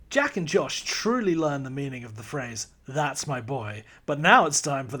Jack and Josh truly learned the meaning of the phrase, "That's my boy," but now it's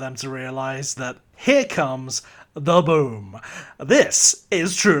time for them to realise that here comes the boom. This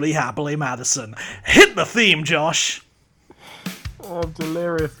is Truly Happily Madison. Hit the theme, Josh! Oh, I'm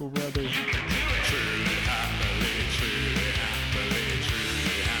delirious already.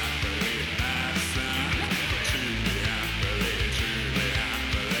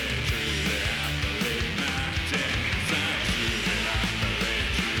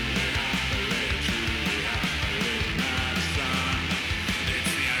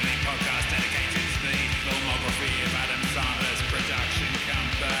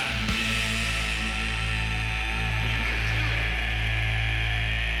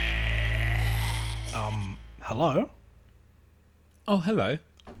 Hello? Oh, hello.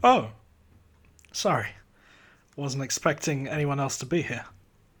 Oh. Sorry. Wasn't expecting anyone else to be here.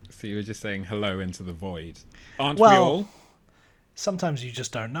 So you were just saying hello into the void. Aren't we Well- all? Sometimes you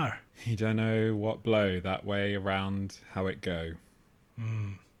just don't know. You don't know what blow that way around, how it go.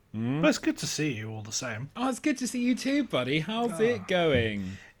 But it's good to see you all the same. Oh, it's good to see you too, buddy. How's it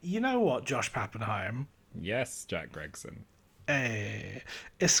going? You know what, Josh Pappenheim? Yes, Jack Gregson. Hey,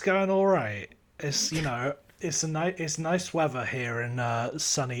 it's going all right. It's it's nice weather here in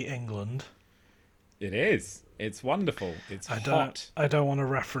sunny England. It is. It's wonderful. It's hot. I don't want to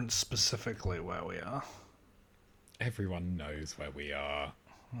reference specifically where we are. Everyone knows where we are.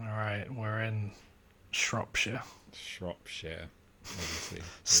 All right, we're in Shropshire. Shropshire, obviously.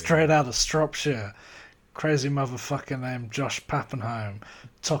 Straight out of Shropshire. Crazy motherfucker named Josh Pappenheim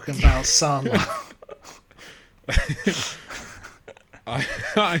talking about sunlight. I'm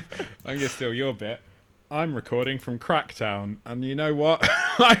going to steal your bit. I'm recording from Cracktown, and you know what?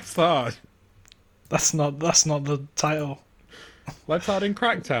 Life's hard. That's not the title. Life's hard in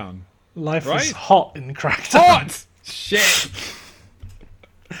Cracktown. Life Right? is hot in Cracktown. Hot! Shit!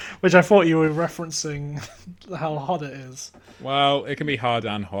 Which I thought you were referencing how hot it is. Well, it can be hard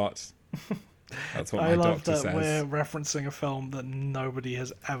and hot. That's what I my love doctor that says. we're referencing a film that nobody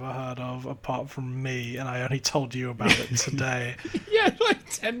has ever heard of apart from me, and I only told you about it today. Yeah, like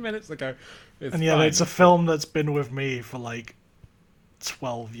 10 minutes ago. It's And yeah, fine. it's a film that's been with me for like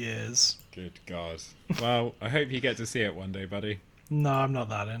 12 years. Good God. Well, I hope you get to see it one day, buddy. No, I'm not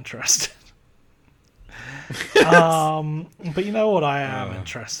that interested. But you know what I am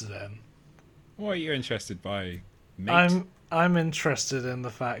interested in? What are you interested by, mate? I'm interested in the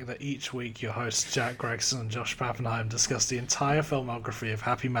fact that each week your hosts Jack Gregson and Josh Pappenheim discuss the entire filmography of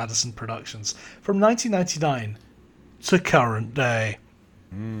Happy Madison Productions from 1999 to current day.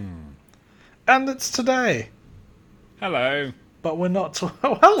 And it's today. Hello. But we're not...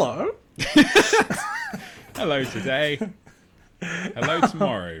 Oh, hello! Hello today. Hello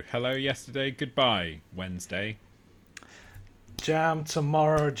tomorrow. Hello yesterday. Goodbye Wednesday. Jam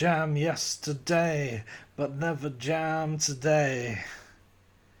tomorrow, jam yesterday, but never jam today.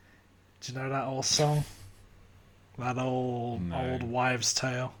 Do you know that old song? That old wives'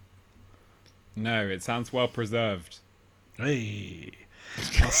 tale? No, it sounds well preserved. Hey.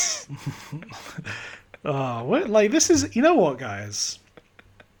 Like this is, you know what, guys?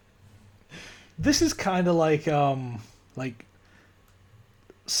 This is kind of like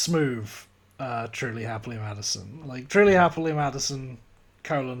Smooth, Truly Happily Madison. Like Truly Happily Madison,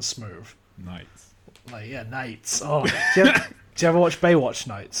 Smooth. Nights. Like, yeah, Nights. Oh, do you ever watch Baywatch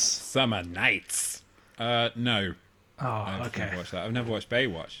Nights? Summer Nights. No. Oh, I've okay. never watched that. I've never watched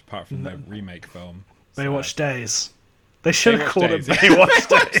Baywatch, apart from the remake film. Baywatch Days. They should have Baywatch called Days. it Baywatch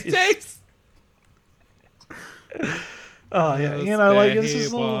Baywatch Days. Days. Oh, yeah, you know, like, this Stay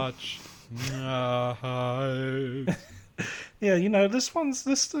is all... watch. No. Yeah, you know, this one's a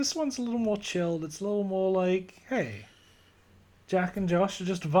little more chilled. It's a little more like, hey, Jack and Josh are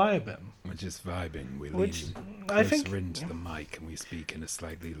just vibing. We're just vibing. We Which lean I closer think into the mic and we speak in a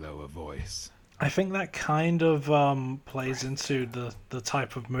slightly lower voice. I think that kind of plays into the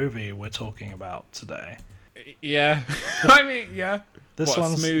type of movie we're talking about today. Yeah. I mean, yeah. This what, a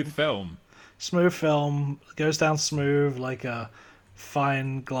one's smooth film. smooth film, goes down smooth like a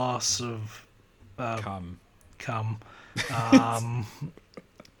fine glass of Come. cum.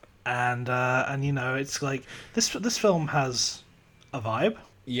 And you know, it's like this film has a vibe.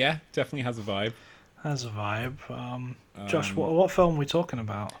 Yeah, definitely has a vibe. Josh, what film are we talking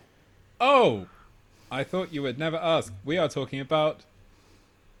about? Oh! I thought you would never ask. We are talking about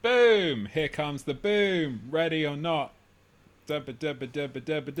Boom! Here comes the boom! Ready or not? Dubba dubba dubba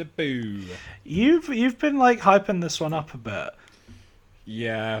dubba da boo. You've been like hyping this one up a bit.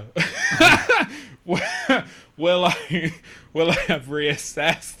 Yeah. will I have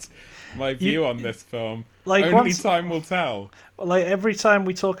reassessed my view on this film. like, Only once- time will tell. Like, every time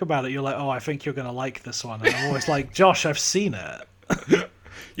we talk about it, you're like, oh, I think you're going to like this one. And I'm always like, Josh, I've seen it.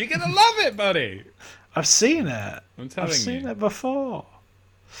 You're gonna love it, buddy. I've seen it. I'm telling I've seen you. it before.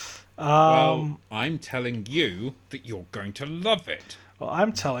 Well, I'm telling you that you're going to love it. Well,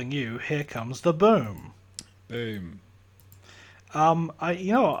 I'm telling you, here comes the boom. Boom.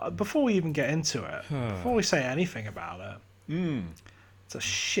 You know what, before we even get into it, before we say anything about it, it's a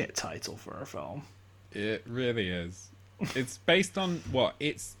shit title for a film. It really is. It's based on what?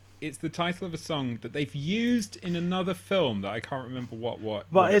 It's the title of a song that they've used in another film that I can't remember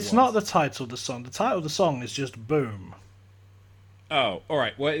what. But it it's was. not the title of the song. The title of the song is just Boom. Oh, all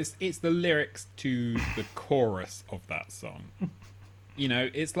right. Well, it's the lyrics to the chorus of that song. You know,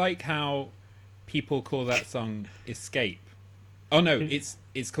 it's like how people call that song Escape. Oh no, it's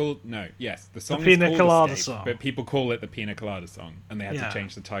called the song The is Pina called Colada Escape, song. but people call it the Pina Colada song, and they had Yeah. to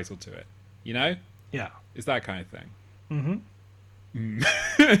change the title to it. You know, Yeah. it's that kind of thing. Mm-hmm.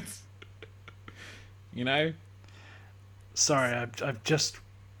 You know, Sorry, I've just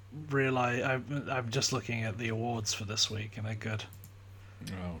realized I'm just looking at the awards for this week, and they're good.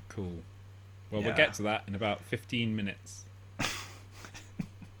 oh cool. Well, Yeah. we'll get to that in about 15 minutes.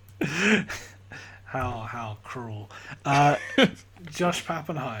 How cruel. Josh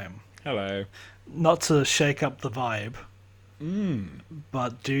Pappenheim. Hello. Not to shake up the vibe,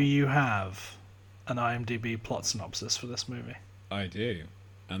 but do you have an IMDb plot synopsis for this movie? I do,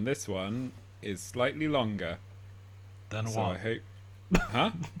 and this one is slightly longer. Then So I what? hope,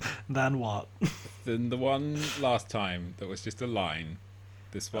 huh? Then what? Than the one last time that was just a line.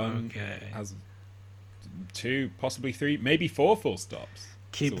 This one Okay. has 2, possibly 3, maybe 4 full stops.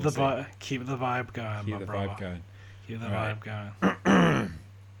 Keep So the we'll see. keep the vibe going, Keep my the brother. vibe going. Keep the Alright. vibe going.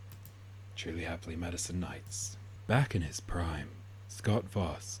 Truly Happily Madison Knights. Back in his prime, Scott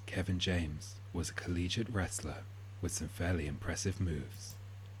Voss, Kevin James, was a collegiate wrestler with some fairly impressive moves.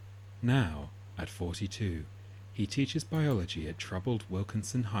 Now, at 42, he teaches biology at Troubled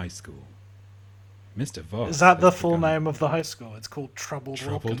Wilkinson High School. Mr. Voss Is that the has full begun- name of the high school? It's called Troubled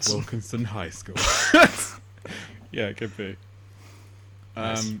Troubled Wilkinson. Wilkinson High School. Yeah, it could be.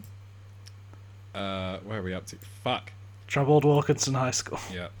 Nice. Where are we up to? Fuck. Troubled Wilkinson High School.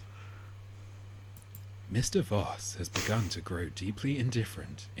 Yeah. Mr. Voss has begun to grow deeply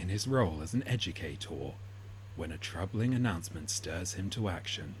indifferent in his role as an educator when a troubling announcement stirs him to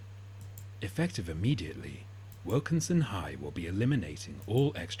action. Effective immediately, Wilkinson High will be eliminating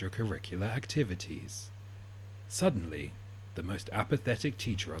all extracurricular activities. Suddenly, the most apathetic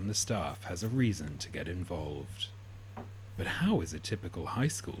teacher on the staff has a reason to get involved. But how is a typical high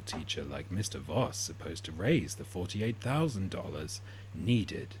school teacher like Mr. Voss supposed to raise the $48,000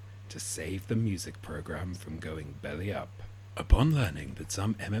 needed to save the music program from going belly up? Upon learning that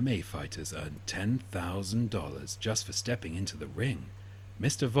some MMA fighters earn $10,000 just for stepping into the ring,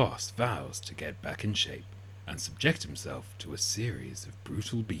 Mr. Voss vows to get back in shape and subject himself to a series of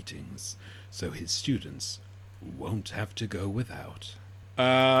brutal beatings so his students won't have to go without.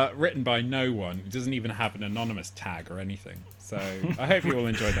 Written by no one. It doesn't even have an anonymous tag or anything. So I hope you all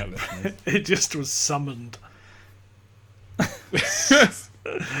enjoyed that, listeners. It just was summoned.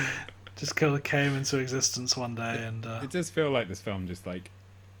 Just kind of came into existence one day, and It does feel like this film just like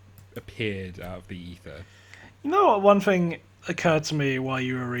appeared out of the ether. you know what? One thing occurred to me while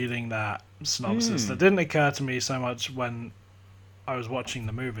you were reading that synopsis that didn't occur to me so much when I was watching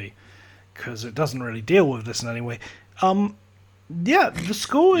the movie, because it doesn't really deal with this in any way. Yeah, the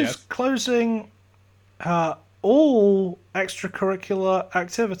school is Yes. closing all extracurricular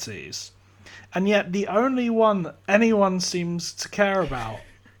activities, and yet the only one anyone seems to care about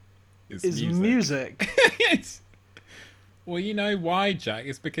is music. It's- well, you know why, Jack?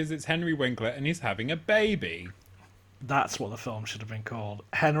 It's because it's Henry Winkler and he's having a baby. That's what the film should have been called.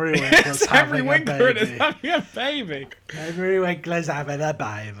 Henry Winkler's It's Henry having Winkler a and he's baby. having a baby. Henry Winkler's having a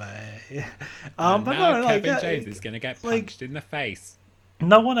baby. And But now no, like, Kevin James is going to get like- punched in the face.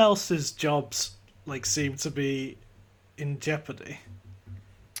 no one else's jobs like seem to be in jeopardy.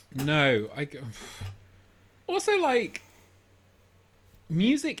 No, also like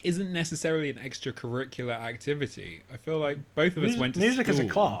music isn't necessarily an extracurricular activity. I feel like both of us went to Music is a school.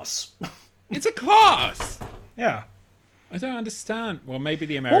 class. It's a class. Yeah. I don't understand. Well, maybe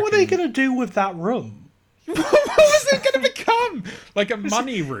the American. What were they going to do with that room? What was it going to become? Like a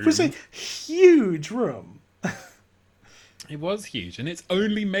money room. It was a huge room. It was huge, and it's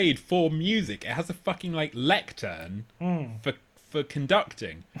only made for music. It has a fucking like lectern for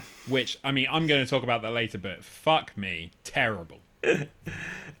conducting, which I mean I'm going to talk about that later. But fuck me, terrible. Anyway.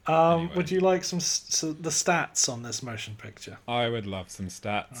 Would you like the stats on this motion picture? I would love some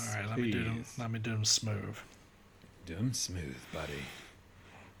stats. All right, let please. me do them smooth. Do 'em smooth, buddy.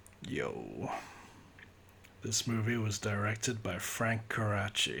 Yo. This movie was directed by Frank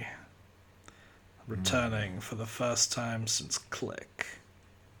Coraci, returning for the first time since Click.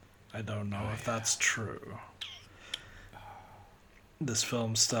 I don't know if that's true. This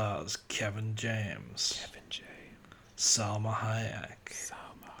film stars Kevin James, Kevin James. Salma Hayek,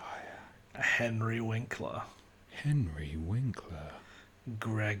 Henry Winkler, Henry Winkler.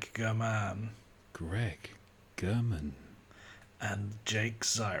 Greg Germann, Greg German. and Jake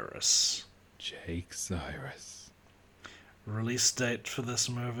Cyrus. Jake Cyrus. Release date for this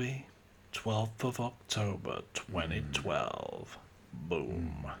movie, 12th of October 2012.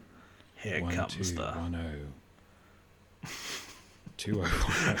 Boom. Here comes the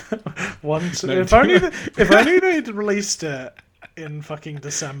 201. one. Two, No, if only they'd released it in fucking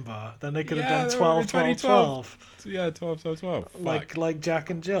December, then they could have done 12, 12, 12. Yeah, 12, 12, 12. Like Jack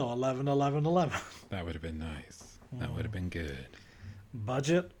and Jill, 11, 11, 11. That would have been nice. That would have been good.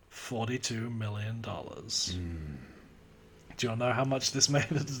 Budget, $42 million. Do you know how much this made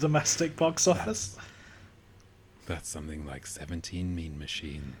at the domestic box office? That's something like 17 Mean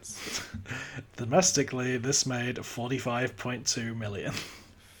Machines. Domestically, this made 45.2 million.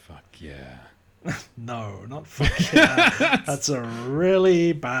 Fuck yeah. No, not fuck yeah. That's a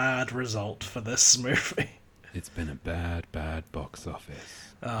really bad result for this movie. It's been a bad, bad box office.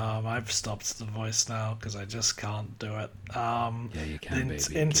 I've stopped the voice now because I just can't do it. Yeah, you can, baby. Give it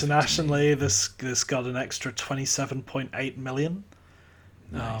to me. Internationally, this got an extra 27.8 million.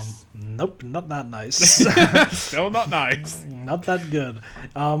 Nice. Nope, not that nice. Still not nice. Not that good.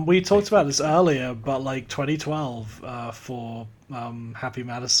 We talked about this earlier, but like 2012 for Happy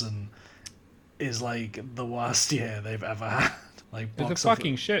Madison is like the worst year they've ever had. Like, It's a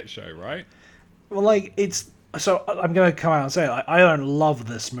fucking shit show, right? Well, like, it's... So, I'm going to come out and say, like, I don't love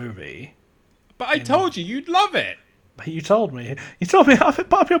this movie. But I told you, you'd love it. But you told me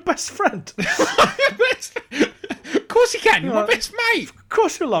I'm your best friend. Of course you can. You're my best mate. Of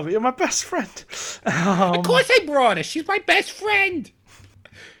course you love it. You're my best friend. Of course I brought her. She's my best friend.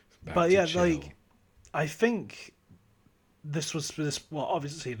 But yeah, like, I think well,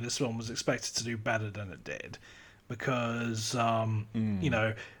 obviously this film was expected to do better than it did because, you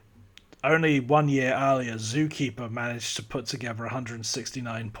know, only 1 year earlier, Zookeeper managed to put together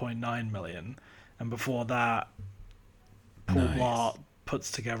 169.9 million, and before that, Paul Blart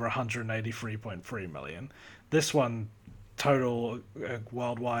puts together 183.3 million. This one, total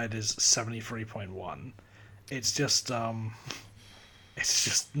worldwide, is 73.1. It's just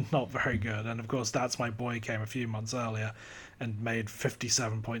not very good. And of course, That's My Boy came a few months earlier and made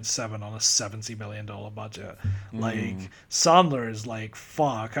 57.7 on a $70 million budget. Like, Sandler is like,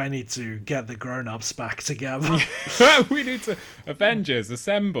 fuck, I need to get the grown-ups back together. We need to... Avengers,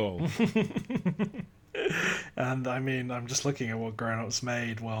 assemble. And I mean, I'm just looking at what grown-ups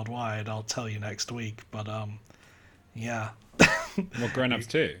made worldwide. I'll tell you next week. But, yeah. Well, Grown Ups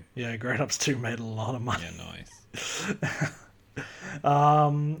 2. Yeah, Grown-ups 2 made a lot of money. Yeah,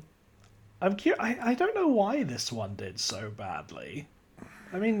 nice. I'm curious. I don't know why this one did so badly.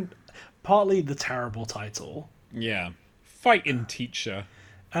 I mean, partly the terrible title, Yeah. Fighting teacher.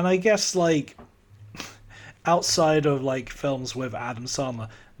 and I guess like outside of like films with Adam Sandler,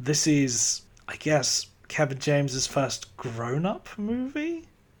 this is, I guess, Kevin James's first grown-up movie.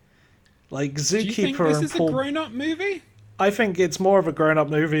 Like Do you think Zookeeper this and is Paul. a grown-up movie? I think it's more of a grown-up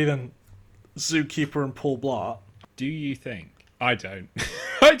movie than Zookeeper and Paul Blart. Do you think? I don't.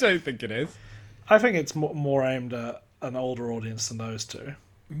 I don't think it is. I think it's more aimed at an older audience than those two.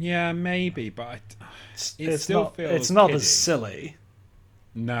 Yeah, maybe, but it It's still not. feels It's not kiddie. as silly.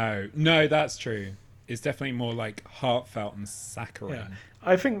 No, that's true. It's definitely more like heartfelt and saccharine. Yeah,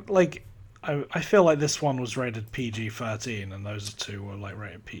 I think like I feel like this one was rated PG-13 and those two were like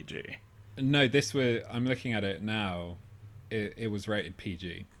rated PG. No, I'm looking at it now. It was rated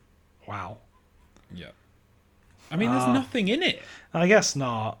PG. Wow. Yeah. I mean, there's nothing in it. I guess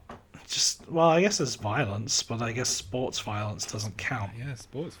not. I guess there's violence, but I guess sports violence doesn't count. Yeah,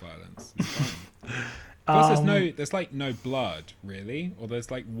 sports violence. It's fine. Plus, there's like no blood really, or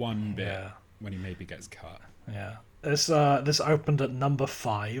there's like one bit Yeah. when he maybe gets cut. Yeah. This opened at number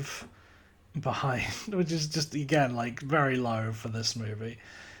 5 behind, which is just again like very low for this movie.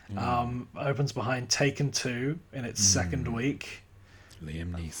 Opens behind Taken 2 in its second week.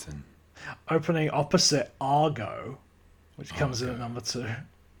 Liam Neeson, Opening opposite Argo, which comes in at number 2.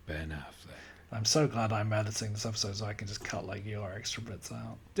 Ben Affleck. I'm so glad I'm editing this episode so I can just cut like your extra bits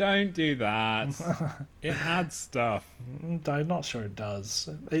out. Don't do that. It had stuff. I'm not sure it does.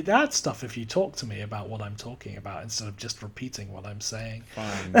 It adds stuff if you talk to me about what I'm talking about instead of just repeating what I'm saying.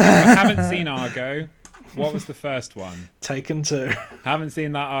 Fine. I haven't seen Argo. What was the first one? Taken 2. Haven't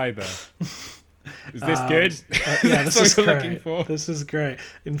seen that either. Is this good? Yeah, this is what you're great. looking for? This is great.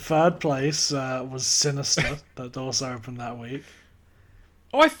 In third place was Sinister, that also opened that week.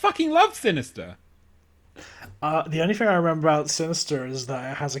 Oh, I fucking love Sinister. The only thing I remember about Sinister is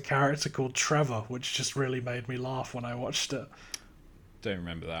that it has a character called Trevor, which just really made me laugh when I watched it. Don't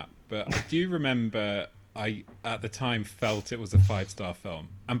remember that, but I do remember I at the time felt it was a 5-star film,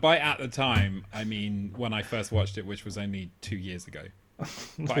 and by at the time I mean when I first watched it, which was only 2 years ago.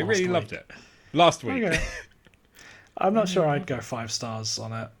 But I really loved it. Last week. Okay. I'm not sure I'd go 5 stars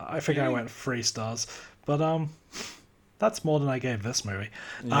on it. I think I went 3 stars, but that's more than I gave this movie.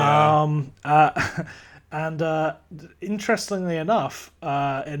 Yeah. And interestingly enough,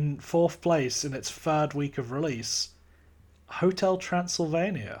 in 4th place in its 3rd week of release, Hotel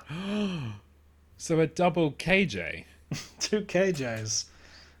Transylvania. So a double KJ. 2 KJs.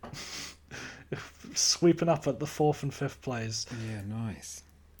 Sweeping up at the 4th and 5th place. Yeah, nice.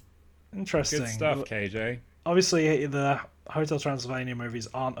 Interesting. Good stuff, KJ. Obviously, the Hotel Transylvania movies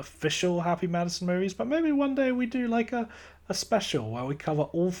aren't official Happy Madison movies, but maybe one day we do like a special where we cover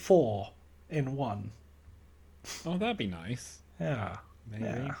all 4 in one. Oh, that'd be nice. Yeah.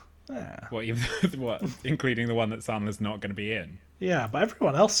 Maybe. Yeah. What, even what? Including the one that Sandler's not going to be in. Yeah, but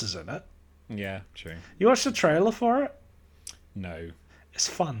everyone else is in it. Yeah, true. You watched the trailer for it? No. It's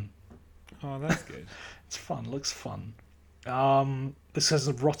fun. Oh, that's good. It's fun. Looks fun. This has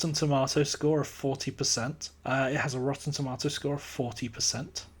a Rotten Tomato score of 40%. It has a Rotten Tomato score of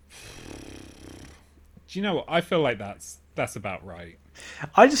 40%. Do you know what? I feel like that's about right.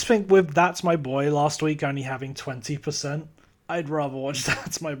 I just think with That's My Boy last week only having 20%, I'd rather watch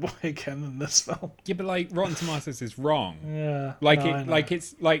That's My Boy again than this film. Yeah, but like Rotten Tomatoes is wrong. Yeah. Like no, I know.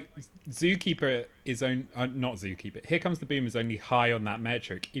 it's like Zookeeper is not Zookeeper. Here Comes the Boom is only high on that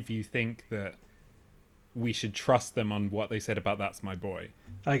metric if you think that we should trust them on what they said about That's My Boy.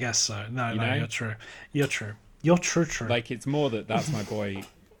 I guess so. No, know? you're true. You're true. You're true. Like it's more that That's My Boy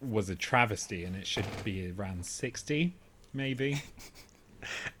was a travesty and it should be around 60, maybe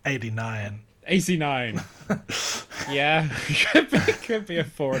 89. 89. Yeah, could be a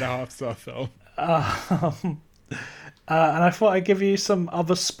 4.5-star film. And I thought I'd give you some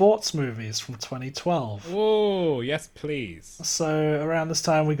other sports movies from 2012. Oh, yes, please. So around this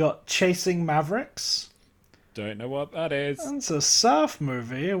time we got Chasing Mavericks. Don't know what that is. It's a surf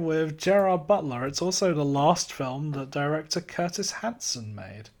movie with Gerard Butler. It's also the last film that director Curtis Hanson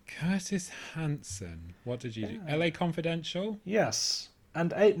made. Curtis Hanson. What did you do? LA Confidential? Yes.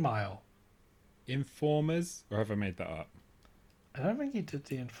 And 8 Mile. Informers? Or have I made that up? I don't think he did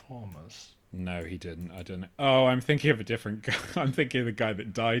The Informers. No, he didn't. I don't know. Oh, I'm thinking of a different guy. I'm thinking of the guy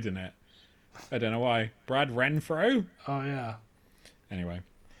that died in it. I don't know why. Brad Renfro? Oh, yeah. Anyway.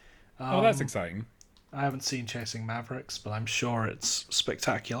 Oh, that's exciting. I haven't seen Chasing Mavericks, but I'm sure it's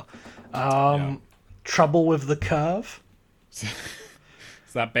spectacular. Yeah. Trouble with the Curve. Is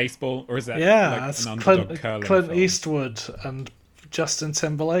that baseball? Or is that Yeah, like that's an underdog curling Clint film? Eastwood and Justin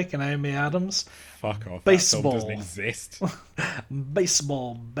Timberlake and Amy Adams. Fuck off. Baseball. That film doesn't exist.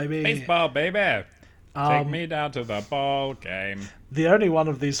 Baseball, baby. Baseball, baby. Take me down to the ball game. The only one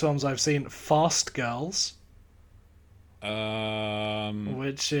of these films I've seen, Fast Girls,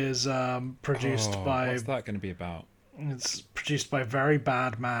 which is produced by... What's that going to be about? It's produced by very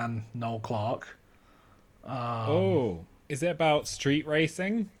bad man Noel Clarke. Is it about street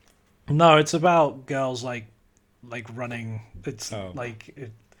racing? No, it's about girls like running. It's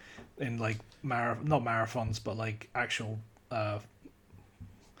in like not marathons, but like actual.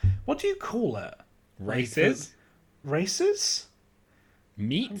 What do you call it? Races? Races?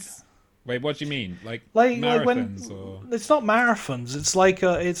 Meets? Wait, what do you mean? Like when marathons or it's not marathons. It's like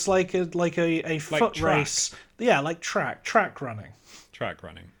a foot track. race. Yeah, like track running. track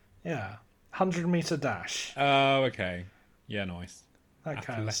running? Yeah, 100-meter dash. Oh, okay. Yeah, nice. That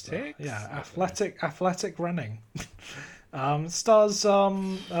kind of stuff. Athletics? Yeah, athletic running. Stars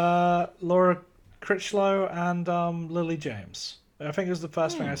Laura Critchlow and Lily James. I think it was the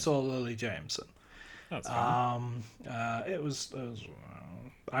first thing I saw Lily James in. That's fun. It was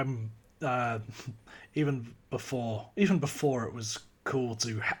I'm even before it was cool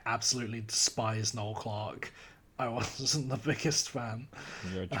to absolutely despise Noel Clarke. I wasn't the biggest fan.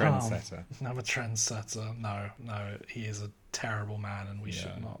 You're a trendsetter. I'm a trendsetter. No, he is a terrible man, and we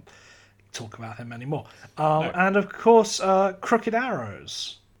should not talk about him anymore. And of course, Crooked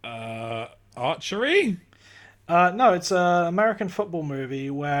Arrows. Archery? No, it's an American football movie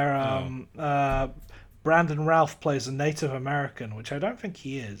where Brandon Ralph plays a Native American, which I don't think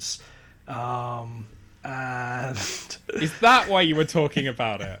he is. And Is that why you were talking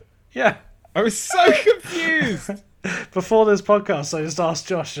about it? yeah, I was so confused. before this podcast, I just asked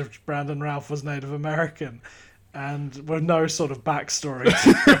Josh if Brandon Ralph was Native American, and with no sort of backstory.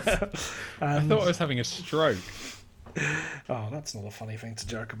 I thought I was having a stroke. Oh, that's not a funny thing to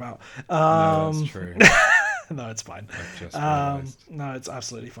joke about. No, that's true. No, it's fine. I've just realised. No, it's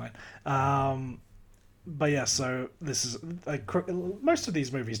absolutely fine. But yeah, so this is most of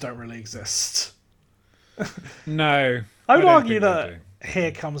these movies don't really exist. No. I would don't argue think they that do.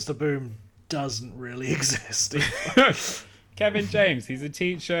 Here Comes the Boom doesn't really exist. Kevin James, he's a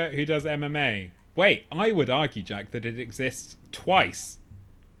teacher who does MMA. Wait, I would argue, Jack, that it exists twice.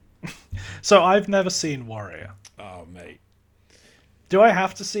 So I've never seen Warrior. Oh, mate. Do I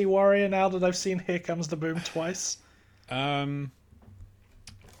have to see Warrior now that I've seen Here Comes the Boom twice? I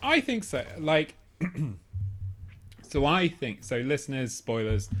think so. Like, so listeners,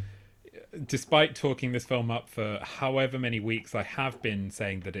 spoilers, despite talking this film up for however many weeks, I have been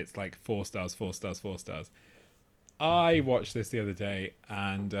saying that it's like 4 stars, 4 stars, 4 stars. I watched this the other day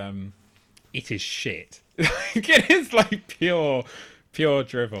and it is shit. It is like pure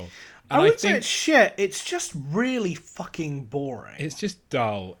drivel. And I wouldn't say it's shit. It's just really fucking boring. it's just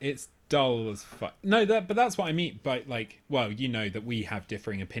dull. It's dull as fuck. No, but that's what I mean. But like, well, you know that we have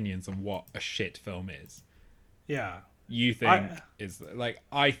differing opinions on what a shit film is. Yeah. You think is like,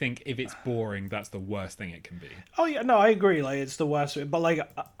 I think if it's boring, that's the worst thing it can be. Oh yeah, no, I agree. Like it's the worst, but like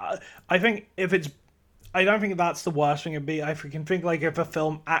I think if it's, I don't think that's the worst thing it'd be. I can think like if a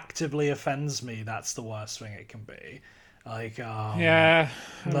film actively offends me, that's the worst thing it can be. Like Yeah,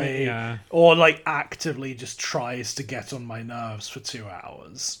 like, yeah. or like actively just tries to get on my nerves for 2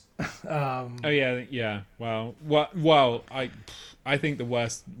 hours. Oh yeah. Well, I think the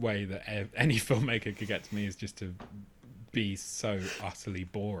worst way that any filmmaker could get to me is just to be so utterly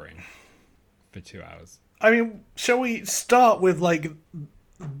boring for 2 hours. I mean, shall we start with like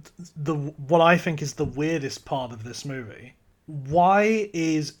the what I think is the weirdest part of this movie? Why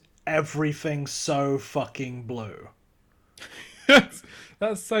is everything so fucking blue?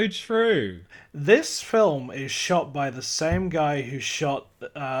 That's so true. This film is shot by the same guy who shot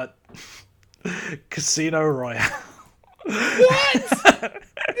Casino Royale. What? No,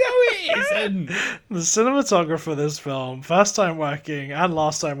 it isn't. The cinematographer for this film, first time working and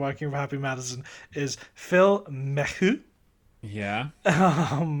last time working for Happy Madison, is Phil Mehu. Yeah.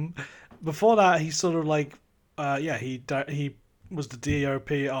 Before that, he sort of like, he was the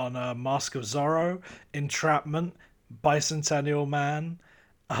DOP on Mask of Zorro, Entrapment, Bicentennial Man,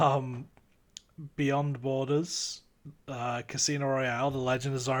 Beyond Borders, Casino Royale, The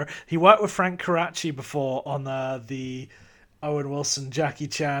Legend of Zorro. He worked with Frank Karachi before on the Owen Wilson, Jackie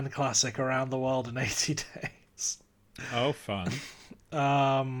Chan classic Around the World in 80 Days. Oh, fun.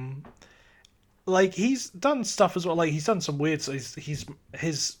 Like he's done stuff as well. Like he's done some weird. He's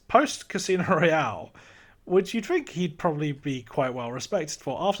his post Casino Royale, which you'd think he'd probably be quite well respected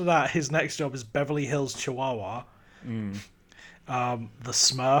for. After that, his next job is Beverly Hills Chihuahua, The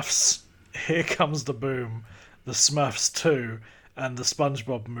Smurfs, Here Comes the Boom, The Smurfs 2, and the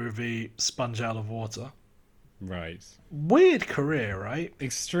SpongeBob movie Sponge Out of Water. Right. Weird career, right?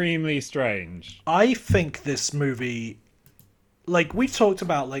 Extremely strange. I think this movie, like we've talked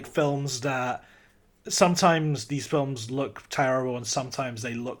about, like films that sometimes these films look terrible and sometimes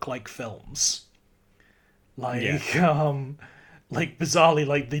they look like films. Like, like bizarrely,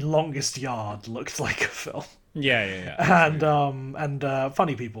 like The Longest Yard looked like a film. Yeah. And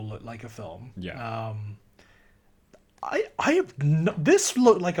Funny People look like a film. Yeah. I have this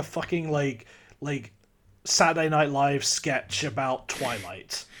looked like a fucking like Saturday Night Live sketch about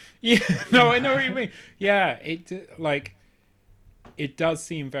Twilight. Yeah, no, I know what you mean. Yeah, it does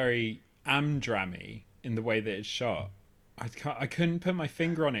seem very Amdram-y in the way that it's shot. I couldn't put my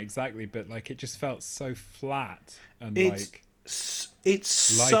finger on it exactly, but like it just felt so flat and it's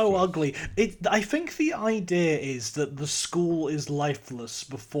so lifeless. ugly. I think the idea is that the school is lifeless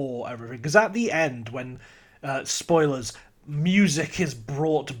before everything. Because at the end, when spoilers, music is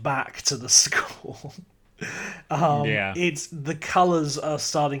brought back to the school. It's the colors are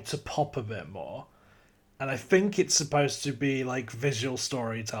starting to pop a bit more, and I think it's supposed to be like visual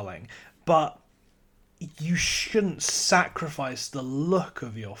storytelling, but you shouldn't sacrifice the look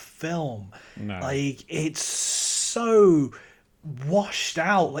of your film. No. Like it's so washed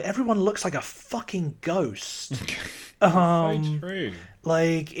out. Like everyone looks like a fucking ghost. So true.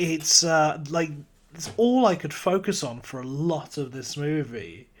 Like it's all I could focus on for a lot of this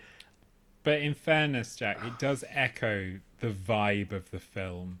movie. But in fairness, Jack, it does echo the vibe of the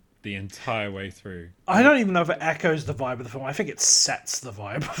film the entire way through. I don't even know if it echoes the vibe of the film. I think it sets the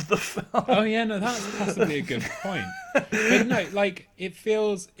vibe of the film. Oh yeah, no, that's possibly a good point. But no, like it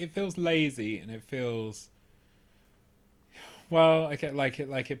feels lazy and it feels well, I get like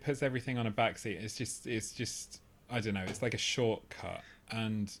it puts everything on a backseat. It's just I don't know, it's like a shortcut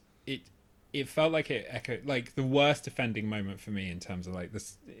and it felt like it echoed like the worst offending moment for me in terms of like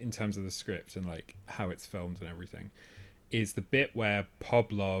this in terms of the script and like how it's filmed and everything is the bit where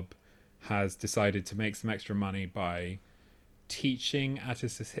Poblob has decided to make some extra money by teaching at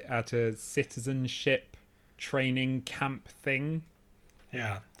a citizenship training camp thing.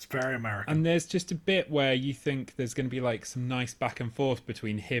 Yeah, it's very American. And there's just a bit where you think there's going to be like some nice back and forth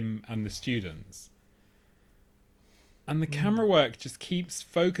between him and the students. And the camera work just keeps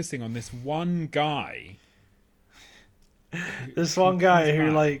focusing on this one guy. This one guy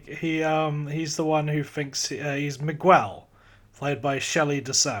who, like, he's the one who thinks he's Miguel, played by Shelley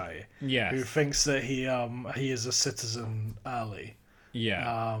Desai, Yes. who thinks that he is a citizen early.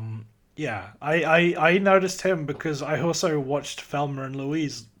 Yeah. Yeah, I noticed him because I also watched Thelma and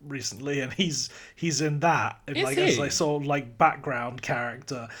Louise recently, and he's in that Is like he? as like sort of like background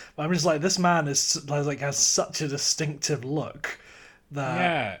character. But I'm just like, this man is like has such a distinctive look that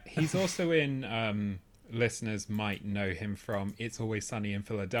Yeah. He's also in listeners might know him from It's Always Sunny in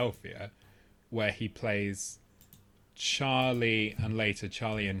Philadelphia, where he plays Charlie and later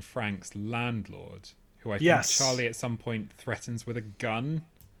Charlie and Frank's landlord, who I think Yes. Charlie at some point threatens with a gun.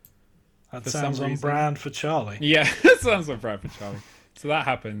 that for sounds some on reason. brand for Charlie. Yeah, that sounds like Brad for Charlie. So that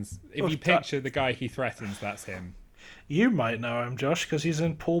happens. If Well, you picture the guy he threatens, that's him. You might know him, Josh, because he's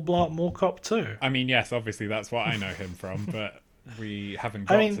in Paul Blart Mall Cop 2. I mean, yes, obviously that's what I know him from, but we haven't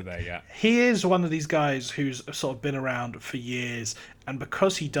got to there yet. He is one of these guys who's sort of been around for years, and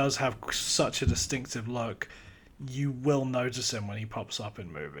because he does have such a distinctive look, you will notice him when he pops up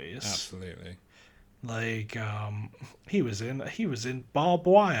in movies. Absolutely. Like, he was in Barbed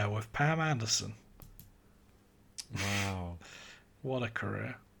Wire with Pam Anderson. Wow. What a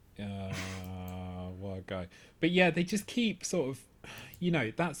career! What a guy. But yeah, they just keep sort of,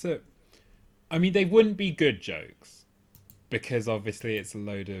 that's a. I mean, they wouldn't be good jokes because obviously it's a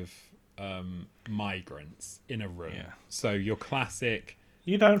load of migrants in a room. Yeah. So your classic.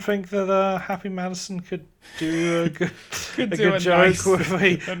 You don't think that Happy Madison could do a good, Could a do good a joke nice, with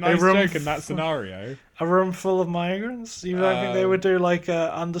a nice room joke in that scenario. a room full of migrants? You don't think they would do like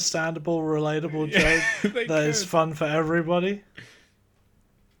a understandable, relatable joke They that is could. fun for everybody?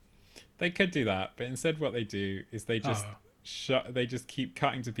 They could do that, but instead what they do is they just they just keep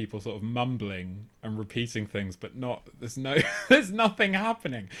cutting to people sort of mumbling and repeating things, but there's nothing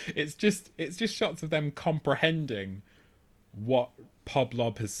happening. It's just shots of them comprehending what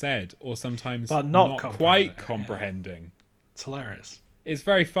Poblob has said, or sometimes But not quite comprehending, comprehending. It's hilarious. It's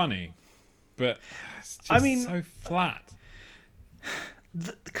very funny, but it's just so flat.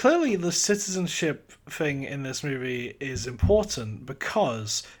 Clearly, the citizenship thing in this movie is important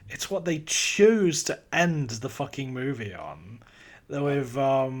because it's what they choose to end the fucking movie on. With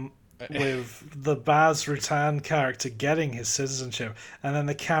the Baz Rutan character getting his citizenship, and then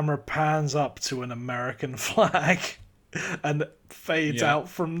the camera pans up to an American flag and fades out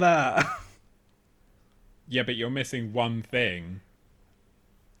from there. Yeah, but you're missing one thing.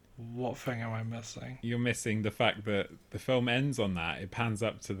 What thing am I missing? You're missing the fact that the film ends on that. It pans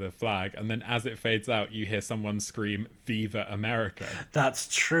up to the flag, and then as it fades out, you hear someone scream, "Viva America!" That's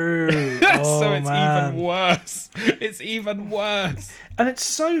true. So it's man. even worse. It's even worse. And it's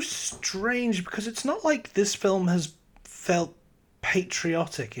so strange because it's not like this film has felt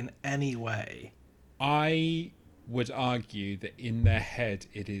patriotic in any way. I would argue that in their head,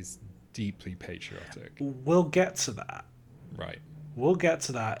 it is deeply patriotic. We'll get to that. Right. We'll get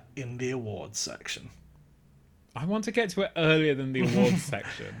to that in the awards section. I want to get to it earlier than the awards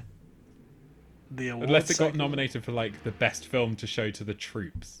section. The awards Unless it got section- nominated for like the best film to show to the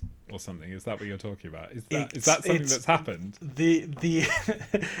troops or something. Is that what you're talking about? Is that It's- something it's- that's happened? The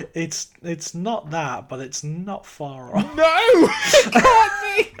it's not that, but it's not far off. No, it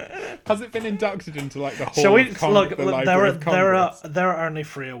can't be. Has it been inducted into like the whole? Shall we look? The Look, Library of Congress? there are only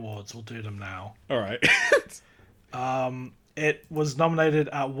 3 awards. We'll do them now. All right. It was nominated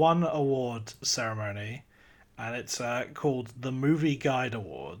at one award ceremony, and it's called the Movie Guide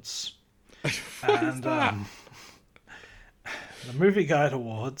Awards. And that? the Movie Guide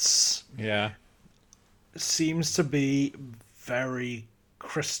Awards Yeah. seems to be very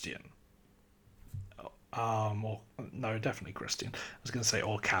Christian. Or no, definitely Christian. I was going to say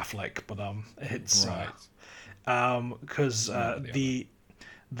or Catholic, but it's Right. because One or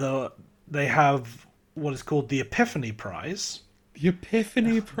the they have what is called the Epiphany Prize. The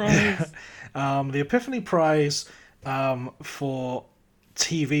Epiphany Prize. The Epiphany Prize for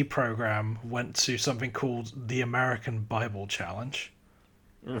TV program went to something called the American Bible Challenge,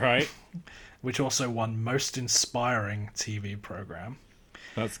 Right. which also won Most Inspiring TV Program.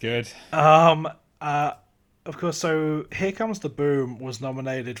 That's good. Of course, so Here Comes the Boom was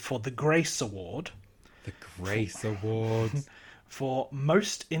nominated for the Grace Award The Grace Awards. for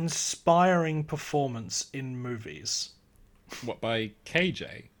Most Inspiring Performance in Movies. What, by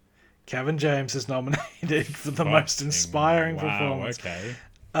KJ? Kevin James is nominated for the Most Inspiring Performance. Okay.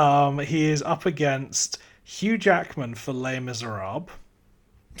 He is up against Hugh Jackman for Les Miserables,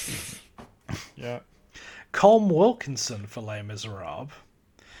 Yeah. Colm Wilkinson for Les Miserables.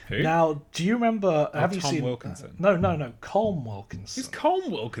 Who? Now, do you remember? Have you Tom seen Wilkinson. No, Colm Wilkinson. Who's Colm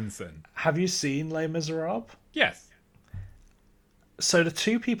Wilkinson? Have you seen Les Miserables? Yes. So the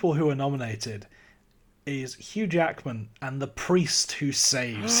two people who are nominated is Hugh Jackman and the priest who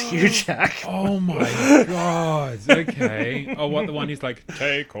saves Hugh Jackman. Oh my god. Okay. Oh, what, the one who's like,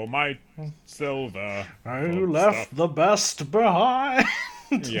 take all my silver. Who left the best behind?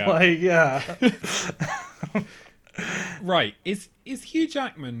 Yeah. Like, yeah. Right. Is Hugh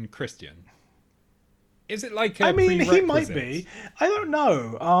Jackman Christian? Is it like a I mean, he might prerequisite? be. I don't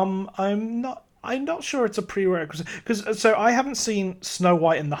know. I'm not sure it's a prerequisite because so I haven't seen Snow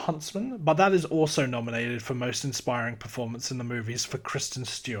White and the Huntsman, but that is also nominated for Most Inspiring Performance in the Movies for Kristen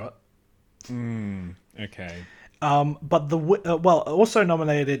Stewart. Okay. But also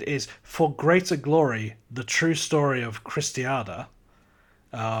nominated is For Greater Glory: The True Story of Christiada.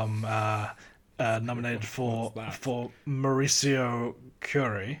 Nominated for What's that? for Mauricio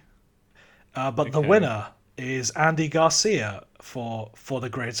Curie. But the Okay. winner is Andy Garcia for the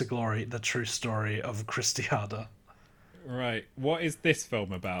Greater Glory: The True Story of Christiada. Right. What is this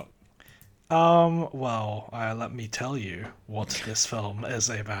film about? Well, let me tell you what this film is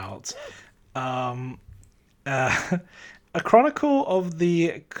about. A chronicle of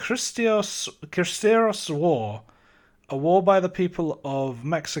the Cristeros War, a war by the people of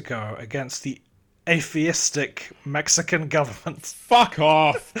Mexico against the atheistic Mexican government. Fuck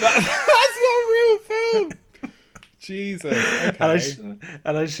off! That's not a real film. Jesus. Okay.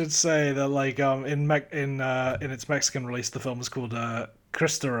 And I should say that, like, in its Mexican release, the film is called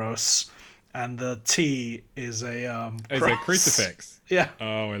Cristeros, and the T is a Is it a crucifix? Yeah.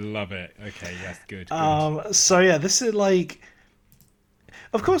 Oh, I love it. Okay. Yes. Good. So yeah, this is like.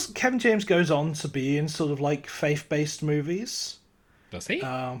 Of course, Kevin James goes on to be in sort of like faith-based movies. Does he?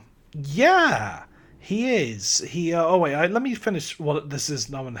 Yeah, he is. Let me finish what this is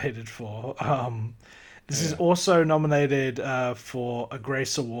nominated for. This is also nominated for a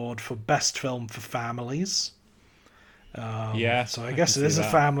Grace Award for Best Film for Families. Yeah. So I guess can it is see a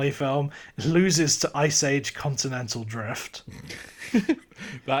that. family film. It loses to Ice Age Continental Drift.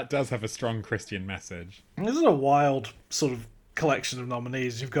 That does have a strong Christian message. This is a wild sort of collection of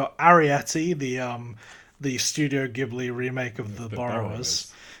nominees. You've got Arrietty, the Studio Ghibli remake of The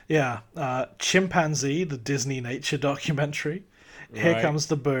Borrowers. Yeah, Chimpanzee, the Disney nature documentary. Here Right. Comes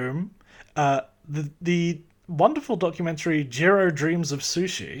the Boom. The wonderful documentary Jiro Dreams of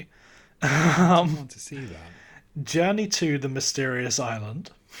Sushi. I want to see that. Journey to the Mysterious Island.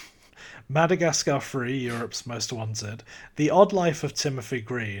 Madagascar 3, Europe's Most Wanted. The Odd Life of Timothy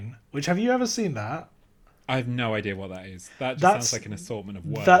Green. Which, have you ever seen that? I have no idea what that is. That just That's- sounds like an assortment of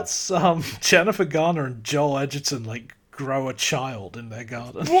words. That's Jennifer Garner and Joel Edgerton like grow a child in their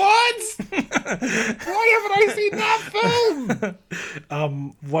garden. What? Why haven't I seen that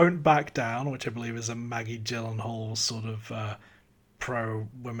film? Won't Back Down, which I believe is a Maggie Gyllenhaal sort of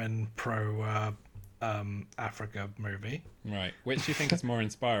pro-women, pro-Africa movie. Right. Which do you think is more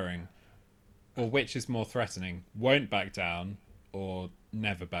inspiring? Or which is more threatening? Won't Back Down or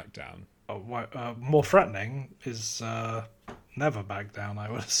Never Back Down? More threatening is Never Back Down, I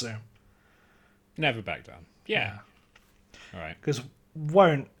would assume. Never Back Down. Yeah. All right. Because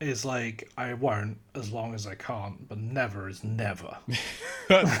won't is like, I won't as long as I can't, but never is never.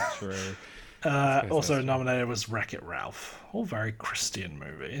 That's true. Also that's nominated was Wreck-It Ralph. All very Christian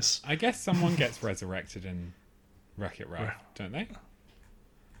movies. I guess someone gets resurrected in Wreck-It Ralph, don't they?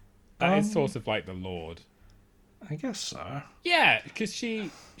 That is sort of like the Lord. I guess so. Yeah, because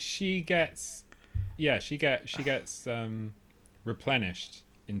she gets replenished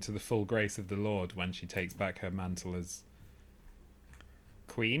into the full grace of the Lord when she takes back her mantle as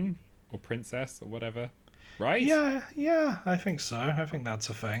queen or princess or whatever, right? Yeah, I think so. I think that's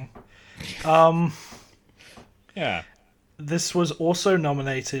a thing. Yeah. This was also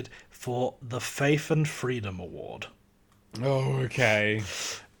nominated for the Faith and Freedom Award. Oh, okay.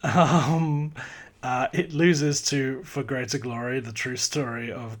 It loses to For Greater Glory, the true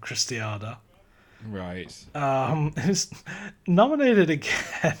story of Christiana. Right. It's nominated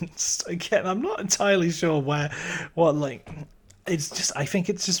against again. I'm not entirely sure what like. It's just I think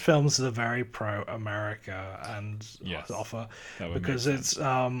it's just films that are very pro America and Yes, offer that would make because sense. it's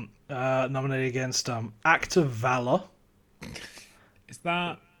nominated against Act of Valor. Is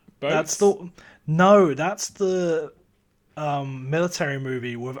that That's boats? the no, that's the military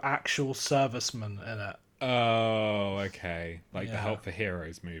movie with actual servicemen in it. Oh, okay. Like the Yeah, Help for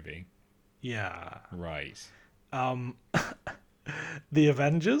Heroes movie. yeah. Right. The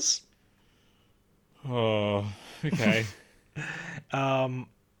Avengers. Oh, okay.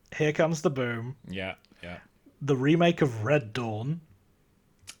 Here Comes the Boom. Yeah, yeah. The remake of Red Dawn.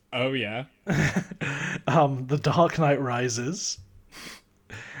 Oh, yeah. The Dark Knight Rises.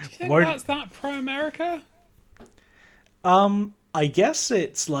 Do you think Won't that's that pro-America? I guess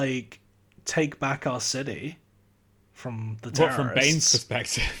it's like Take Back Our City from the What, from Bane's terrorists.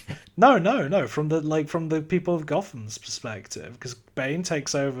 perspective? No, from the people of Gotham's perspective, because Bane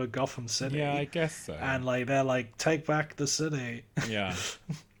takes over Gotham Yeah, I City, guess so. and like they're like take back the city, Yeah.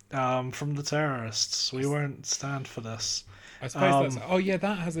 from the terrorists. We won't stand for this. I suppose that's... Oh, yeah,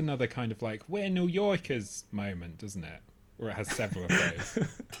 that has another kind of like, we're New Yorkers moment, doesn't it? Or it has several of those.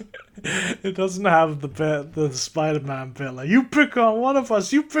 It doesn't have the Spider-Man bit like you pick on one of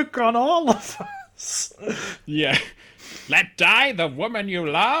us, you pick on all of us. Yeah. Let die the woman you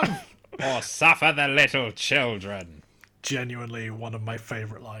love, or suffer the little children. Genuinely one of my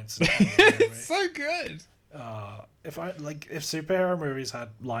favorite lines in any movie. So good. If superhero movies had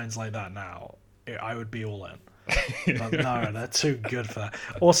lines like that now, I would be all in. But no, they're too good for that.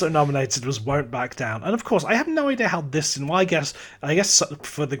 Also nominated was Won't Back Down, and of course, I have no idea how this. Well, I guess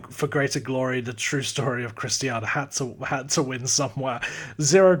for Greater Glory, the true story of Christiana had to win somewhere.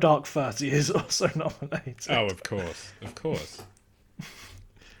 Zero Dark 30 is also nominated. Oh, of course. Of course.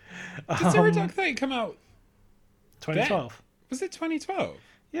 Did Zero Dark 30 come out 2012. Was it 2012?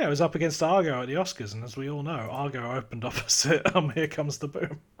 Yeah, it was up against Argo at the Oscars, and as we all know, Argo opened opposite Here Comes the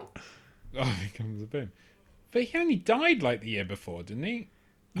Boom. Oh, here comes the boom. But he only died like the year before, didn't he?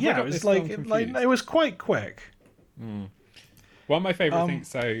 Have I Yeah, got it was this like film it confused? was quite quick. One of my favourite things,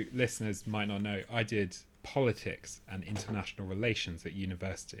 so listeners might not know, I did politics and international relations at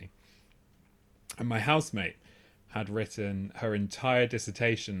university. And my housemate had written her entire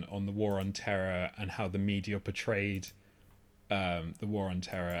dissertation on the war on terror and how the media portrayed the war on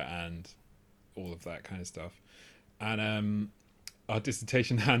terror and all of that kind of stuff. And our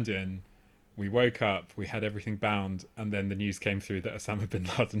dissertation hand in, we woke up, we had everything bound, and then the news came through that Osama bin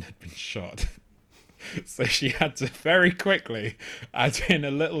Laden had been shot. So she had to very quickly add in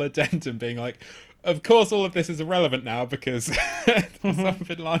a little addendum being like, of course all of this is irrelevant now because Osama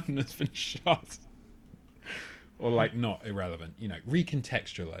bin Laden has been shot. Or like not irrelevant,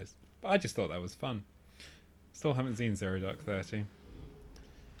 recontextualized. But I just thought that was fun. Still haven't seen Zero Dark 30.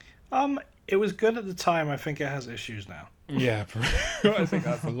 It was good at the time. I think it has issues now. Yeah, I think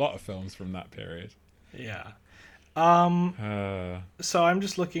that's a lot of films from that period. Yeah. Uh, So I'm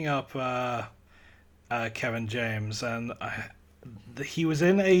just looking up Kevin James, and he was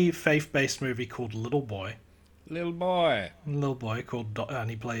in a faith-based movie called Little Boy. Little boy. Little Boy and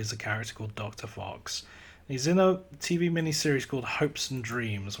he plays a character called Dr. Fox. He's in a TV miniseries called Hopes and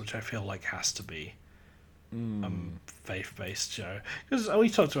Dreams, which I feel like has to be faith-based show. Because we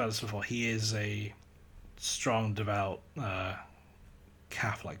talked about this before. He is a strong, devout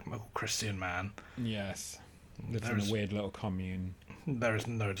Catholic Christian man. Yes. Lives in There's- a weird little commune. There is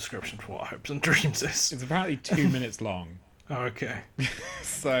no description for what Hopes and Dreams is. It's apparently 2 minutes long. Okay.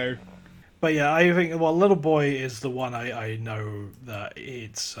 So, But yeah, I think Little Boy is the one I know that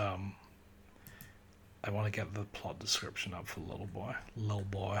it's I want to get the plot description up for Little Boy. Little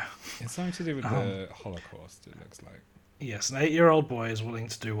Boy. it's something to do with the Holocaust, it looks like. Yes, an 8-year-old boy is willing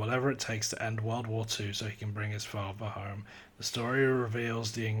to do whatever it takes to end World War II so he can bring his father home. The story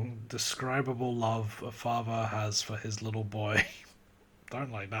reveals the indescribable love a father has for his little boy.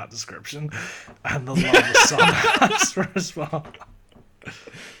 Don't like that description. And the love the son has for his father.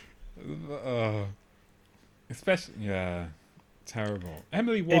 Especially, yeah, terrible.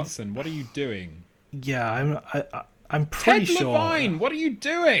 Emily Watson, what are you doing? Yeah, I'm pretty Ted sure. Levine, what are you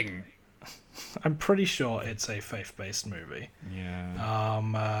doing? I'm pretty sure it's a faith-based movie. Yeah.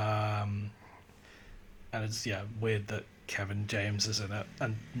 And it's weird that Kevin James is in it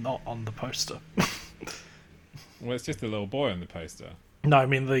and not on the poster. Well, it's just a little boy on the poster. No, I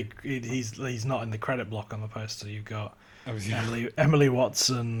mean he's not in the credit block on the poster. You've got Oh, yeah. Emily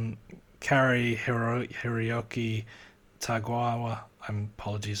Watson, Carrie Hiroyuki, Taguawa.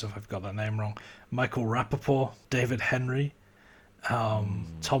 Apologies if I've got that name wrong. Michael Rappaport, David Henry,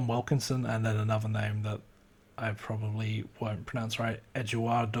 Tom Wilkinson, and then another name that I probably won't pronounce right,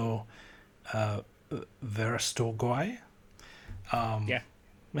 Eduardo Verastorguay. Yeah.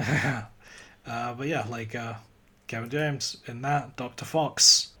 But yeah, like Kevin James in that, Dr.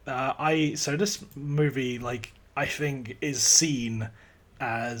 Fox. So this movie, like, I think is seen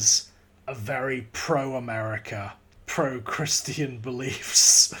as a very pro-America, pro-Christian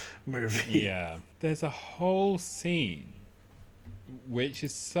beliefs movie. Yeah. There's a whole scene which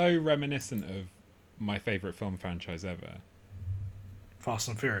is so reminiscent of my favourite film franchise ever, Fast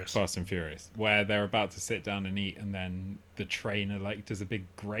and Furious. Fast and Furious, where they're about to sit down and eat, and then the trainer like does a big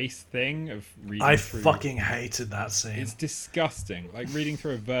grace thing of reading I through. fucking hated that scene. It's disgusting. Like reading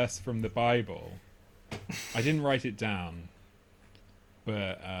through a verse from the Bible. I didn't write it down,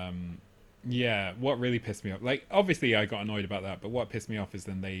 but yeah, what really pissed me off, like obviously I got annoyed about that, but what pissed me off is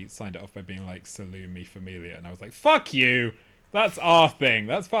then they signed it off by being like Salumi Familia, and I was like, fuck you, that's our thing,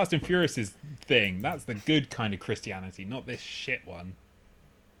 that's Fast and Furious's thing, that's the good kind of Christianity, not this shit one,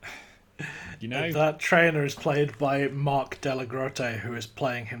 you know. That trainer is played by Mark Delagrote, who is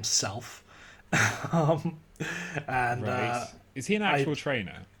playing himself. And Right. Is he an actual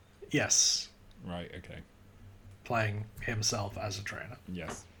trainer? yes, Right, okay. playing himself as a trainer.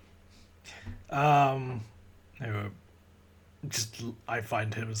 Yes. Who just, I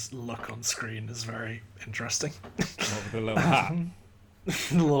find his look on screen is very interesting. What with the little hat?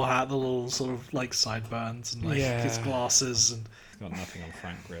 The little hat, the little sort of like sideburns, and like Yeah. his glasses, and He's got nothing on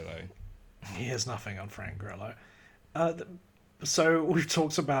Frank Grillo. he has nothing on Frank Grillo. So we've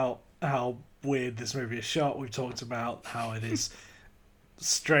talked about how weird this movie is shot. We've talked about how it is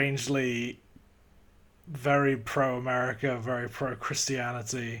strangely very pro-America, very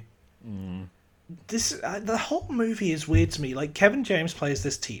pro-Christianity. This the whole movie is weird to me. Like, Kevin James plays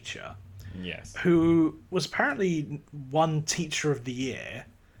this teacher Yes. who was apparently won Teacher of the Year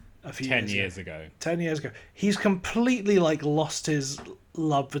a few 10 years years ago. 10 years ago. He's completely like lost his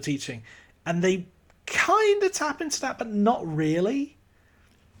love for teaching, and they kind of tap into that, but not really.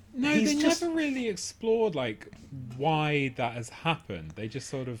 No, He's they just- never really explored like why that has happened. They just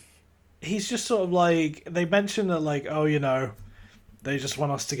sort of He's just sort of like, they mention that, like, oh, you know, they just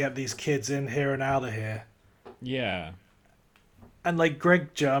want us to get these kids in here and out of here. yeah. And like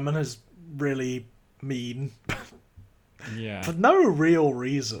Greg German is really mean Yeah. for no real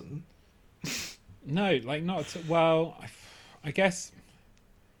reason. No, like not at, well, I guess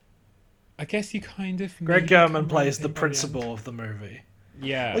you kind of Greg maybe German come plays around the by principal end. of the movie.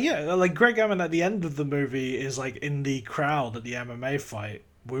 Yeah. Well, yeah, like Greg German at the end of the movie is like in the crowd at the MMA fight,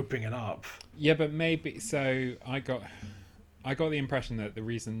 whooping it up. Yeah, but maybe so I got the impression that the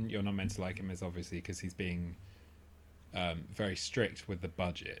reason you're not meant to like him is obviously because he's being very strict with the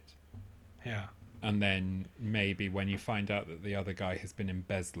budget. Yeah. And then maybe when you find out that the other guy has been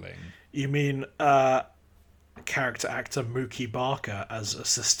embezzling. You mean character actor Mookie Barker as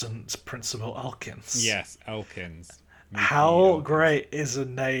assistant principal Elkins? Yes, Elkins. Mookie How Elkins. great is a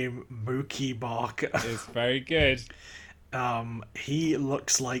name, Mookie Barker? It's very good. He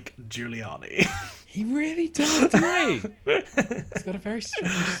looks like Giuliani. He really does, doesn't he? He's got a very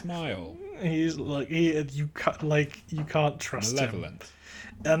strange smile. He's like you can't trust Malevolent. him.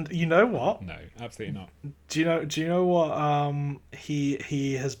 And you know what? No, absolutely not. Do you know what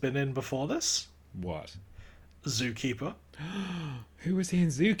he has been in before this? What? Zookeeper. Who was he in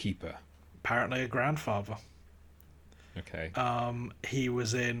Zookeeper? Apparently a grandfather. Okay. He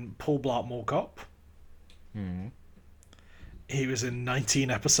was in Paul Blart Mall Cop. Hmm. He was in 19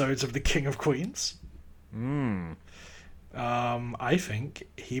 episodes of The King of Queens. Hmm. I think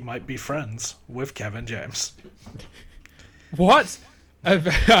he might be friends with Kevin James. What? A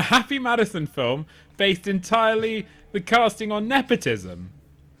Happy Madison film based entirely the casting on nepotism.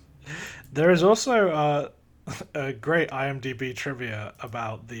 There is also a great IMDb trivia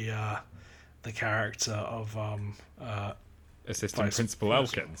about the character of Assistant Vice- Principal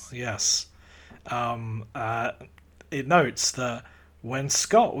Elkins. yes. It notes that when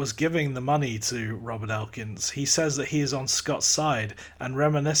Scott was giving the money to Robert Elkins, he says that he is on Scott's side and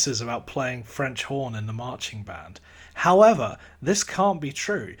reminisces about playing French horn in the marching band. However, this can't be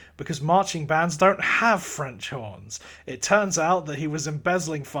true because marching bands don't have French horns. It turns out that he was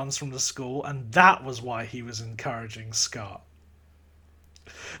embezzling funds from the school, and that was why he was encouraging Scott.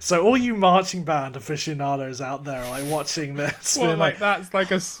 So all you marching band aficionados out there, like watching this, Well, being like that's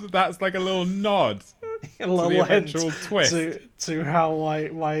like a little nod a to little the hint eventual twist. to how why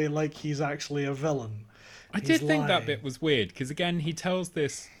like he's actually a villain. I He's did think that lying. bit was weird because again he tells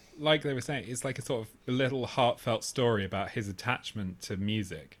this like they were saying, it's like a sort of a little heartfelt story about his attachment to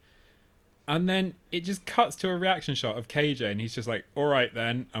music. And then it just cuts to a reaction shot of KJ, and he's just like, "All right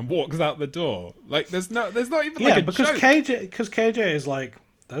then," and walks out the door. Like there's not even like a because joke. KJ is like,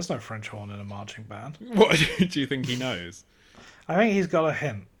 there's no French horn in a marching band. What do you think he knows? I think he's got a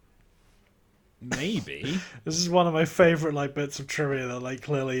hint. Maybe. This is one of my favorite like bits of trivia that like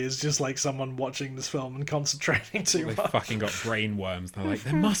clearly is just like someone watching this film and concentrating too They much. fucking got brain worms. They're like,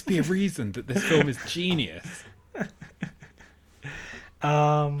 there must be a reason that this film is genius.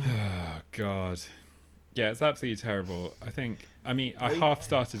 Oh god. Yeah, it's absolutely terrible. I half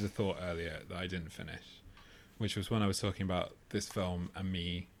started a thought earlier that I didn't finish, which was when I was talking about this film and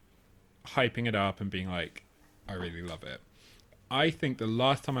me hyping it up and being like, I really love it. I think the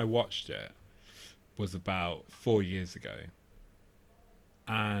last time I watched it was about 4 years ago.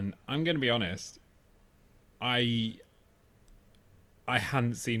 And I'm going to be honest, I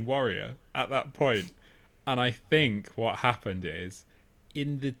hadn't seen Warrior at that point. And I think what happened is,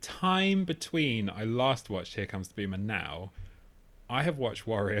 in the time between I last watched Here Comes the Beam and now, I have watched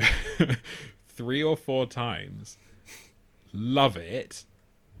Warrior 3 or 4 times, love it,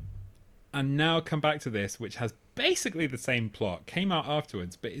 and now come back to this, which has basically the same plot, came out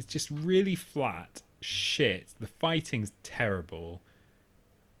afterwards, but it's just really flat shit. The fighting's terrible.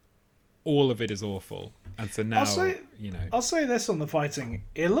 All of it is awful. And so now, I'll say this on the fighting.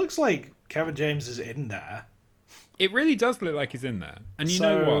 It looks like Kevin James is in there. It really does look like he's in there. And you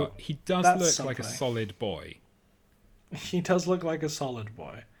know what? He does look like a solid boy. He does look like a solid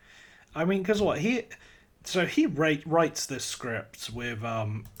boy. I mean, because what? He writes this script with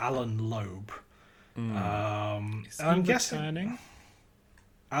Alan Loeb. Is he I'm returning? guessing.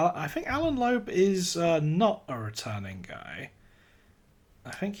 I think Alan Loeb is not a returning guy.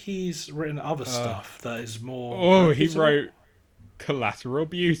 I think he's written other stuff that is more. Oh, he wrote Collateral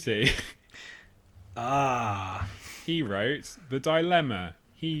Beauty. He wrote The Dilemma.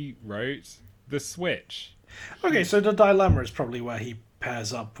 He wrote The Switch. Okay, so The Dilemma is probably where he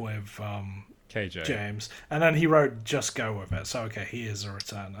pairs up with KJ. James, and then he wrote Just Go With It. So okay, he is a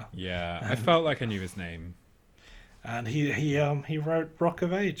returner. Yeah, I felt like I knew his name. And he wrote Rock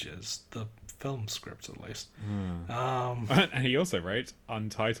of Ages, the film script at least. And he also wrote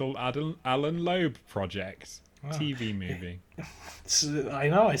Untitled Alan Loeb Project TV movie. So, I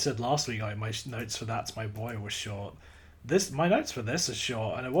know I said last week like my notes for That's My Boy was short. My notes for this is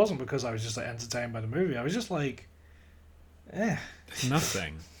short, and it wasn't because I was just like entertained by the movie. I was just like, There's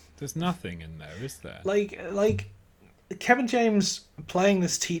nothing. There's nothing in there, is there? Like Kevin James playing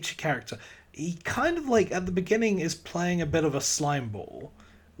this teacher character. He kind of like at the beginning is playing a bit of a slime ball.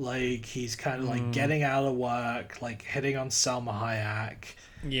 Like he's kind of like getting out of work, like hitting on Selma Hayek.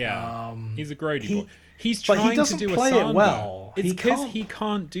 Yeah, he's a grody boy. He's trying to do play a Sandler. It well. It's because he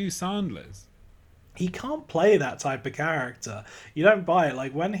can't do Sandlers. He can't play that type of character. You don't buy it.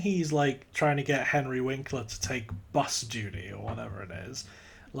 Like when he's like trying to get Henry Winkler to take bus duty or whatever it is,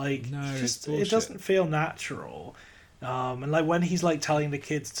 like it doesn't feel natural. And like when he's like telling the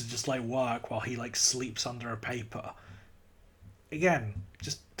kids to just like work while he like sleeps under a paper, again,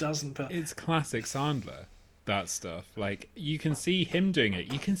 just doesn't. It's classic Sandler. That stuff. Like you can see him doing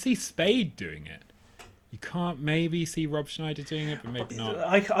it. You can see Spade doing it. You can't maybe see Rob Schneider doing it, but maybe not.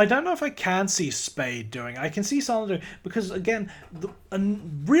 I don't know if I can see Spade doing it. I can see Sandler doing it because, again, a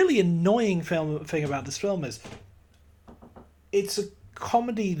really annoying thing about this film is it's a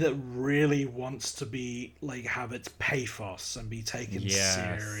comedy that really wants to be, like, have its pathos and be taken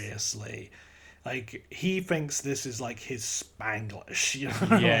seriously. Like, he thinks this is, like, his Spanglish, you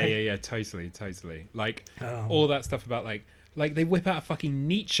know? Yeah, totally. Like, all that stuff about, like they whip out a fucking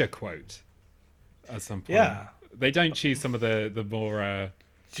Nietzsche quote at some point. Yeah. They don't choose some of the more...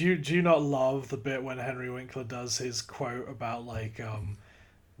 Do you not love the bit when Henry Winkler does his quote about, like,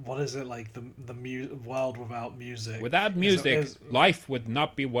 what is it, like, the world without music? Without music, life would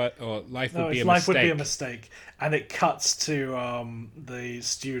not be life would be a mistake. Life would be a mistake. And it cuts to the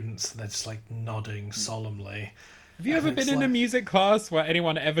students, and they're just, like, nodding solemnly. Have you ever been in a music class where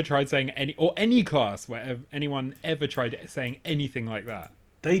anyone ever tried saying any class where anyone ever tried saying anything like that?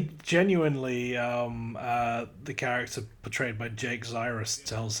 They genuinely, the character portrayed by Jake Zyrus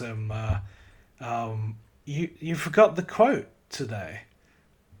tells him, you forgot the quote today.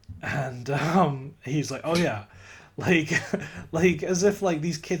 And he's like, oh yeah. Like as if like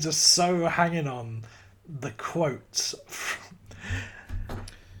these kids are so hanging on the quotes.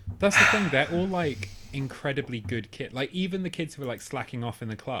 That's the thing, they're all like incredibly good kids. Like even the kids who are like slacking off in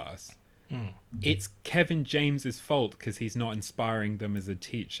the class. It's Kevin James's fault because he's not inspiring them as a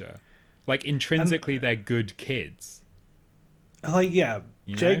teacher. Like intrinsically, they're good kids. Like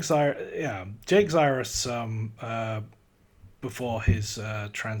You know? Jake Cyrus, before his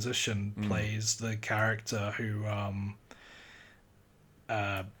transition, plays the character who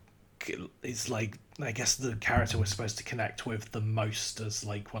is like, I guess the character we're supposed to connect with the most as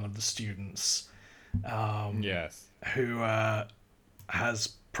like one of the students. Yes. Who has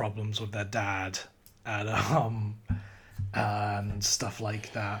problems with their dad and and stuff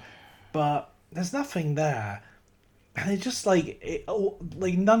like that, but there's nothing there, and it's just like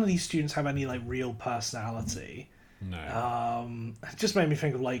like none of these students have any like real personality. No. It just made me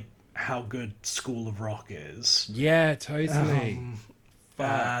think of like how good School of Rock is. Yeah, totally. Fuck.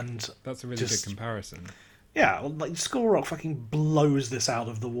 And That's a really just- good comparison. Yeah, like School of Rock fucking blows this out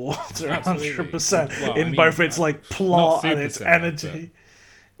of the water, Absolutely. 100% Well, in I mean, both its like plot and super its so, energy.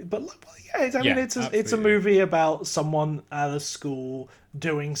 But yeah, it's Yeah, it's a absolutely. movie about someone at a school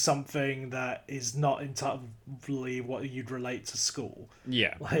doing something that is not entirely what you'd relate to school.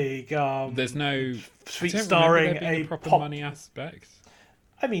 Yeah. Like There's no... I don't remember starring there being a proper pop. money aspect.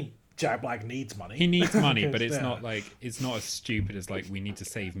 I mean, Jack Black needs money. He needs money, but it's Yeah. not like... It's not as stupid as like, we need to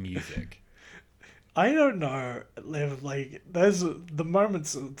save music. I don't know. Like, there's the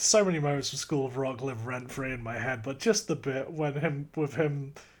moments, so many moments from School of Rock live rent free in my head, but just the bit when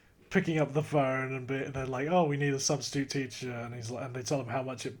him picking up the phone and they're like, "Oh, we need a substitute teacher," and he's like, and they tell him how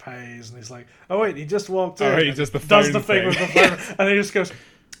much it pays, and he's like, "Oh wait, he just walked in." Oh, he and does the does the phone thing with the thing. phone, and he just goes,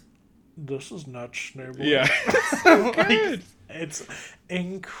 "This is not Schnabel." Yeah. Like, it's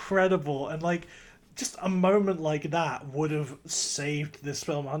incredible, and like just a moment like that would have saved this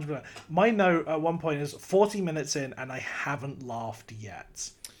film 100%. My note at one point is 40 minutes in and I haven't laughed yet.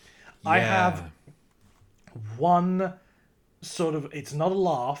 I have one sort of, it's not a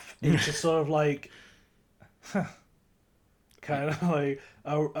laugh, it's just sort of like kind of like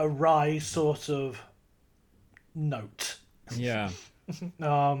a wry sort of note. Yeah. And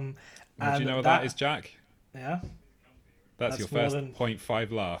Do you know what that is, Jack? Yeah. That's your more first than-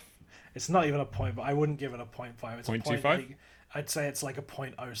 0.5 laugh. It's not even a point, but I wouldn't give it a 0.5. It's a 0.25? like, I'd say it's like a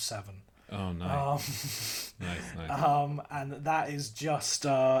 0.07. Oh, nice. Nice. And that is just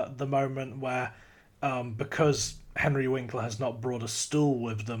the moment where, because Henry Winkler has not brought a stool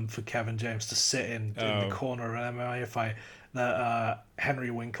with them for Kevin James to sit in the corner of an MMA fight, that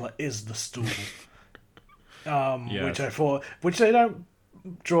Henry Winkler is the stool. Yes. Which I thought, which they don't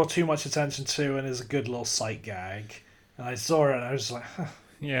draw too much attention to, and is a good little sight gag. And I saw it, and I was like, huh.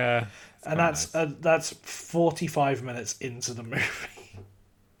 Yeah. And that's 45 minutes into the movie.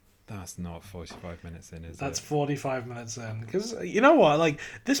 That's not 45 minutes in, is That's it? 45 minutes in. Because, you know what? Like,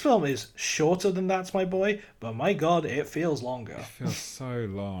 this film is shorter than That's My Boy, but my God, it feels longer. It feels so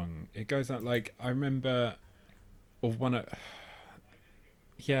long. It goes on, like, I remember, or one of,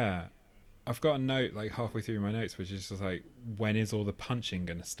 yeah, I've got a note, like, halfway through my notes, which is just like, when is all the punching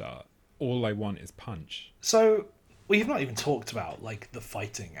going to start? All I want is punch. So, we've not even talked about, like, the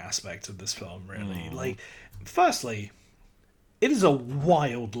fighting aspect of this film, really. Like, firstly, it is a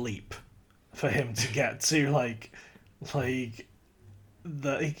wild leap for him to get to, like, he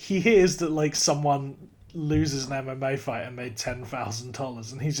hears that, like, someone loses an MMA fight and made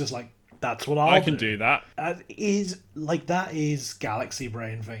 $10,000, and he's just like, that's what I can do that. That is galaxy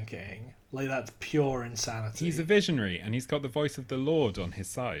brain thinking. Like, that's pure insanity. He's a visionary, and he's got the voice of the Lord on his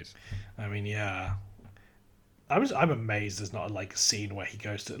side. I mean, yeah. I'm amazed there's not like a scene where he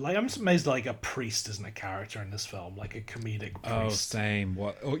goes to, like, I'm just amazed like a priest isn't a character in this film, like a comedic Oh, priest. same.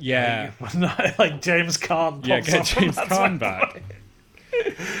 What? Oh, yeah. Like James Caan. Yeah, pops get up from James That's Caan My back. Boy.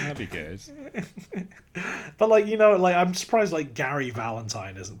 That'd be good. But like, you know, like I'm surprised like Gary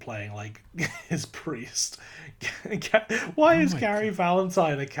Valentine isn't playing like his priest. Why is Gary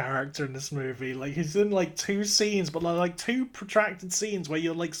Valentine a character in this movie? Like, he's in like two scenes, but like two protracted scenes where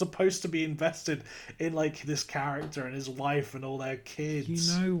you're like supposed to be invested in like this character and his wife and all their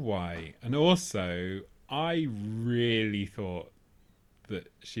kids. You know why? And also, I really thought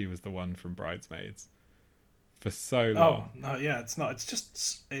that she was the one from Bridesmaids for so long. Oh no, yeah, it's not. It's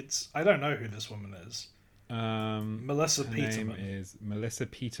just I don't know who this woman is. Melissa Her Peterman. name is Melissa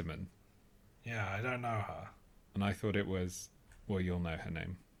Peterman, Yeah, I don't know her. and I thought it was. Well, you'll know her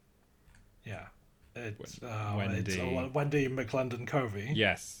name. Yeah, it's Wendy. Wendy McClendon Covey.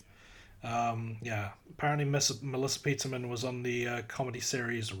 Yes. Yeah. Apparently, Melissa Peterman was on the comedy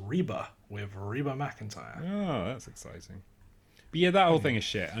series Reba with Reba McEntire. Oh, that's exciting. But yeah, that whole thing is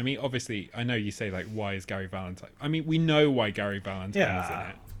shit. I mean, obviously, I know you say like, why is Gary Valentine? I mean, we know why Gary Valentine is in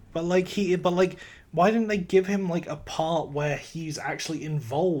it. But why didn't they give him like a part where he's actually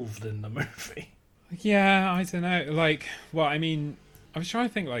involved in the movie? Yeah, I don't know. Like, well, I mean, I was trying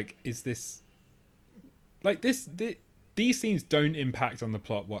to think, like, is this... Like, these these scenes don't impact on the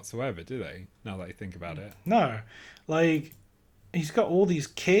plot whatsoever, do they? Now that I think about it. No, like he's got all these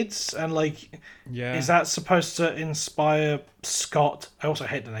kids, and like, Yeah. is that supposed to inspire Scott? I also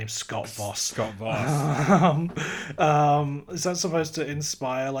hate the name Scott Voss. Scott Voss. Is that supposed to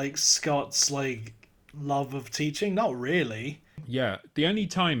inspire like Scott's like love of teaching? Not really. Yeah. The only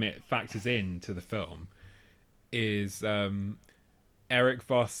time it factors into the film is Eric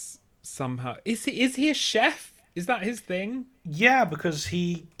Voss somehow is he a chef? Is that his thing? Yeah, because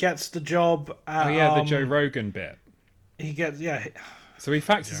he gets the job at, Oh yeah, the Joe Rogan bit. he gets So he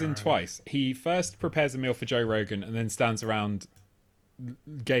factors in twice. He first prepares a meal for Joe Rogan and then stands around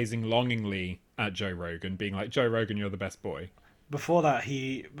gazing longingly at Joe Rogan, being like, Joe Rogan, you're the best boy. Before that,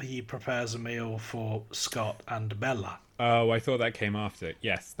 he prepares a meal for Scott and Bella. Oh, I thought that came after.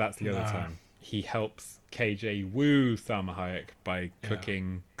 Yes, that's the other No. time. He helps KJ woo Salma Hayek by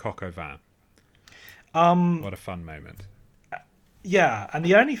cooking coq au vin. What a fun moment. Yeah, and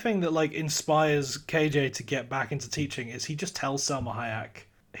the only thing that like inspires KJ to get back into teaching is he just tells Salma Hayek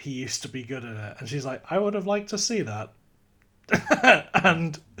he used to be good at it, and she's like, "I would have liked to see that,"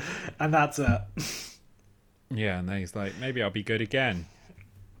 and that's it. Yeah, and then he's like, maybe I'll be good again.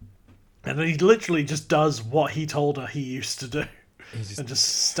 And then he literally just does what he told her he used to do, He's and just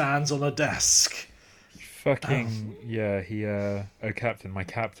stands on a desk. fucking he oh captain, my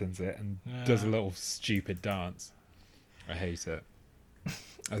captain's it, and does a little stupid dance. I hate it.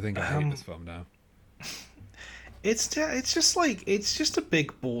 I think I hate this film now. It's just a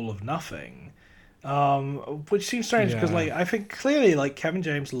big ball of nothing, which seems strange because Yeah. like I think clearly like Kevin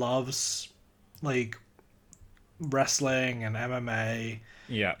James loves like wrestling and MMA,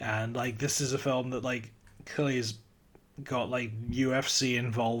 Yeah. and like this is a film that like clearly has got like UFC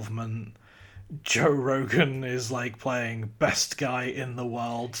involvement. Joe Rogan is like playing best guy in the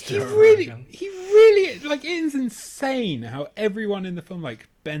world. He Joe really, Rogan. like, it is insane how everyone in the film like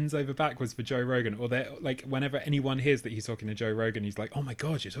bends over backwards for Joe Rogan, or they like whenever anyone hears that he's talking to Joe Rogan, he's like, "Oh my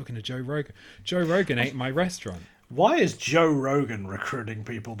god, you're talking to Joe Rogan! Joe Rogan ate my restaurant." Why is Joe Rogan recruiting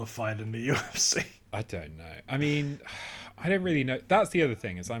people to fight in the UFC? I don't know. I mean, I don't really know. That's the other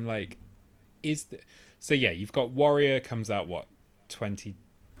thing is I'm like, so yeah, you've got Warrior comes out what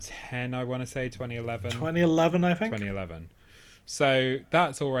 2010, I want to say 2011. 2011, I think. 2011. So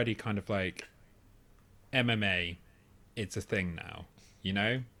that's already kind of like MMA. It's a thing now, you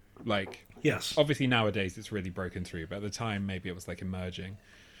know? Like, Yes. obviously nowadays it's really broken through, but at the time maybe it was like emerging.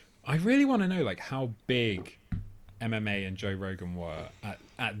 I really want to know like how big MMA and Joe Rogan were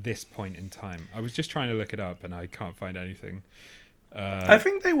at this point in time. I was just trying to look it up and I can't find anything. I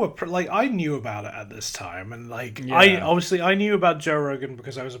think they were like I knew about it at this time, and like Yeah. I knew about Joe Rogan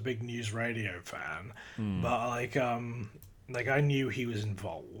because I was a big news radio fan, but like I knew he was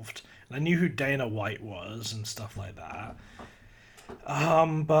involved, and I knew who Dana White was and stuff like that.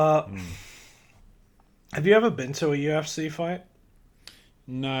 But have you ever been to a UFC fight?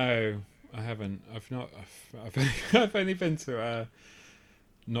 No, I haven't. I've only been to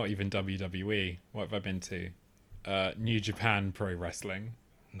not even WWE. What have I been to? New Japan Pro Wrestling.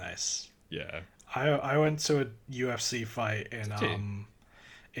 Nice. Yeah. I went to a UFC fight Did you?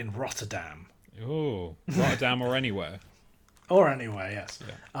 in Rotterdam. Oh, Rotterdam or anywhere. Or anyway, yes.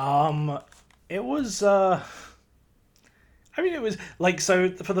 It was I mean it was like so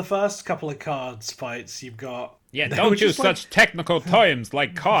for the first couple of cards fights you've got Yeah, they don't were use just like- such technical terms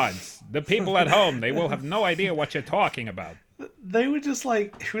like cards. The people at home, they will have no idea what you're talking about. they were just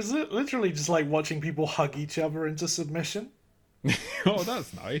like it was literally just like watching people hug each other into submission. Oh,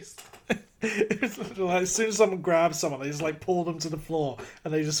 that's nice. It was literally like, as soon as someone grabs someone, they just like pull them to the floor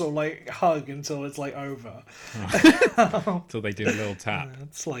and they just sort of like hug until it's like over. Till they do a little tap.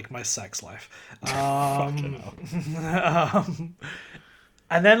 It's like my sex life. Fucking hell.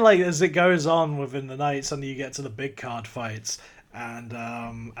 And then like as it goes on within the night, suddenly you get to the big card fights, and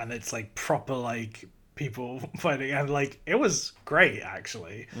it's like proper like people fighting, and like it was great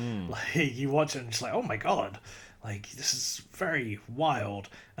actually. Like you watch it and just like, oh my god, like this is very wild.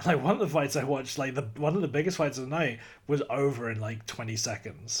 And like one of the fights I watched, like one of the biggest fights of the night was over in like 20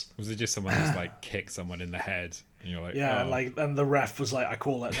 seconds. Was it just someone just like kicked someone in the head? And you're like, Yeah, oh. and the ref was like, I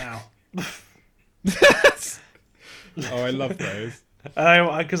call it now. Oh, I love those.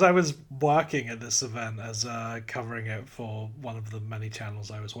 Because I was working at this event as covering it for one of the many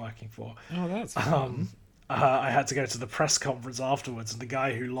channels I was working for. Oh, that's fun. I had to go to the press conference afterwards, and the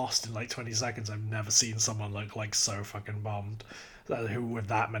guy who lost in like 20 seconds, I've never seen someone look like so fucking bummed, who with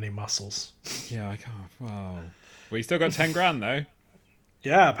that many muscles. Yeah, I can't. Wow. Well, you still got 10 grand though.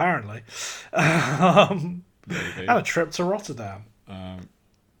 Yeah, apparently. Maybe. And a trip to Rotterdam.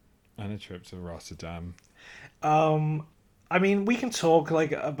 And a trip to Rotterdam. I mean, we can talk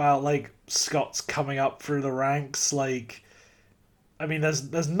like about like Scott's coming up through the ranks. Like, I mean,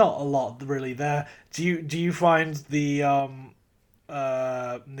 there's not a lot really there. Do you find the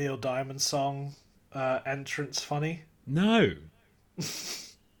Neil Diamond song entrance funny? No.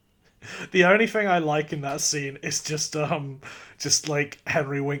 The only thing I like in that scene is just like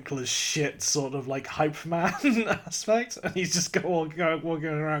Henry Winkler's shit sort of like hype man aspect, and he's just walking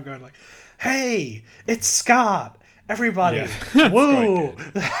around going like, "Hey, it's Scott, everybody, Yeah. woo!"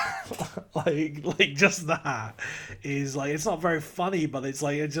 like just that is like, it's not very funny, but it's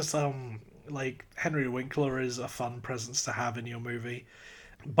like, it just like Henry Winkler is a fun presence to have in your movie.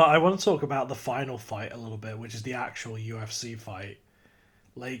 But I want to talk about the final fight a little bit, which is the actual UFC fight.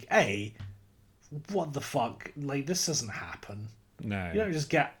 Like, what the fuck? Like, this doesn't happen. No. You don't just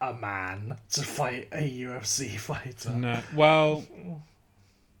get a man to fight a UFC fighter. No. Well,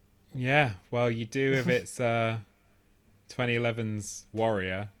 yeah. Well, you do if it's 2011's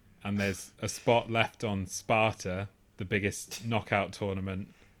Warrior, and there's a spot left on Sparta, the biggest knockout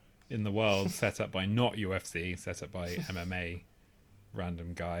tournament in the world, set up by not UFC, set up by MMA,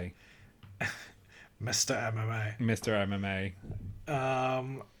 random guy. Mr. MMA. Mr. MMA.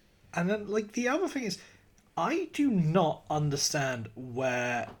 And then, like, the other thing is, I do not understand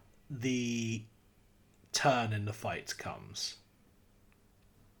where the turn in the fight comes.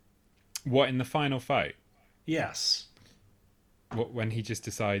 What, in the final fight? Yes. What, when he just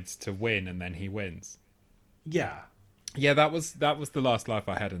decides to win and then he wins? Yeah. Yeah, that was the last laugh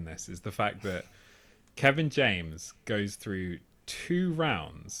I had in this, is the fact that Kevin James goes through 2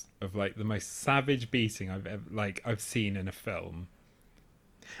 rounds of like the most savage beating I've seen in a film.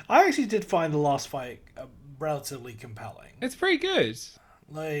 I actually did find the last fight relatively compelling. It's pretty good.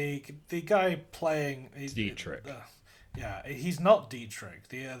 Like, the guy playing Dietrich. Yeah, he's not Dietrich.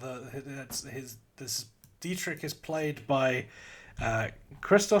 This Dietrich is played by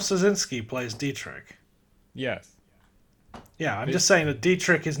Krzysztof Sosinski plays Dietrich. Yes. Yeah, I'm just saying that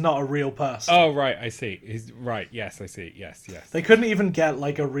Dietrich is not a real person. Oh, right, I see. He's right. Yes, I see. Yes. They couldn't even get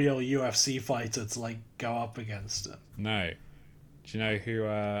like a real UFC fighter to like go up against him. No. Do you know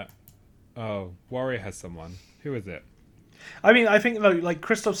who? Warrior has someone. Who is it? I mean, I think like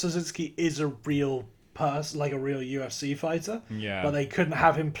Krzysztof Sosinski is a real person, like a real UFC fighter. Yeah. But they couldn't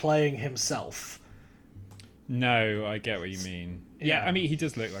have him playing himself. No, I get what you mean. Yeah, Yeah. I mean, he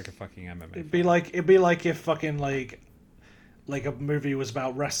does look like a fucking MMA. It'd be like if fucking like a movie was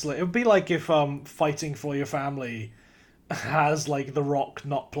about wrestling. It would be like if Fighting for Your Family has like The Rock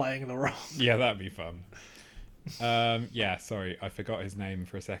not playing The Rock. Yeah, that'd be fun. Yeah, sorry, I forgot his name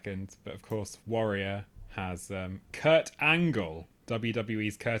for a second. But of course, Warrior has Kurt Angle,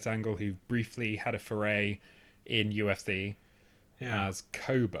 WWE's Kurt Angle, who briefly had a foray in UFC as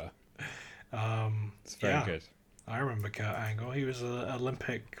Cobra. It's very good. I remember Kurt Angle. He was an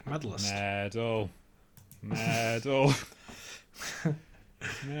Olympic medalist. Medal. It's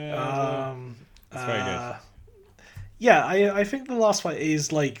very good. Yeah, I think the last fight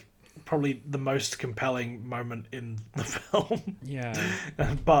is like probably the most compelling moment in the film. Yeah.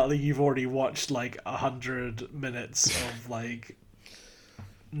 But you've already watched like 100 minutes of like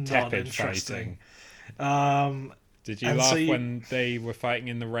Tepid non-interesting. fighting. Did you And laugh so when they were fighting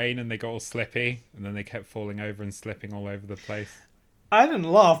in the rain and they got all slippy and then they kept falling over and slipping all over the place? I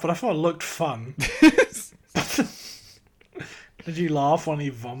didn't laugh, but I thought it looked fun. Did you laugh when he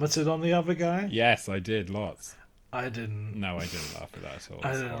vomited on the other guy? Yes, I did, lots. I didn't. No, I didn't laugh at that at all. I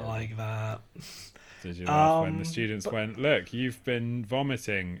It's didn't horrible. like that. Did you laugh when the students went, look, you've been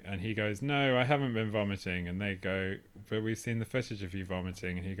vomiting? And he goes, no, I haven't been vomiting. And they go, but we've seen the footage of you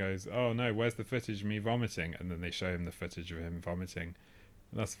vomiting. And he goes, oh no, where's the footage of me vomiting? And then they show him the footage of him vomiting.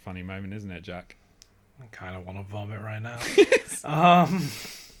 And that's a funny moment, isn't it, Jack? I kind of want to vomit right now.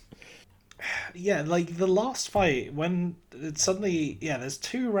 Yeah, like the last fight, when it suddenly, there's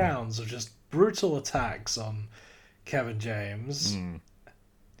 2 rounds of just brutal attacks on Kevin James.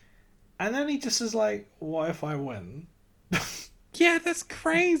 And then he just is like, what if I win? Yeah, that's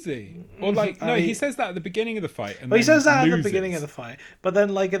crazy. Or like, no, he says that at the beginning of the fight. And Well, he then says that at the loses. beginning of the fight, but then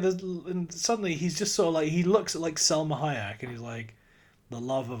like and suddenly he's just sort of like, he looks at like Selma Hayek and he's like, the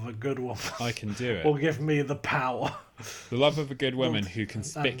love of a good woman I can do it. will give me the power. The love of a good woman who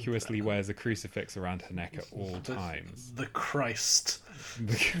conspicuously wears a crucifix around her neck at all The- times. The Christ.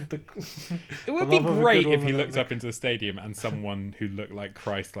 The, It would The be love of a great good if he woman looked up into the stadium and someone who looked like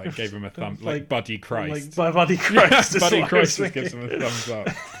Christ like gave him a thumb, like Like- Buddy Christ. like by Buddy Christ. is Buddy what I Christ was just gives him thinking. a thumbs up.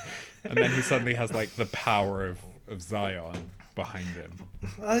 And then he suddenly has like the power of Zion behind him.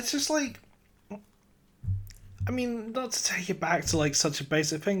 It's just like, I mean, not to take it back to like such a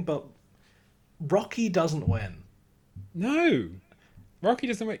basic thing, but Rocky doesn't win. No, Rocky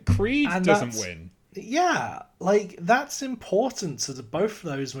doesn't win. Creed And doesn't that's- win. Yeah, like that's important to both of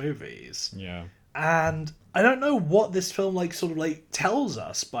those movies. Yeah. And I don't know what this film like sort of like tells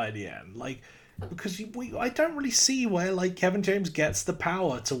us by the end, like because I don't really see where like Kevin James gets the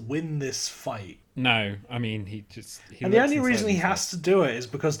power to win this fight. No, I mean he And the looks only inside reason he himself. has to do it is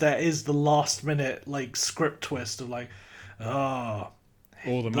because there is the last minute like script twist of like, oh,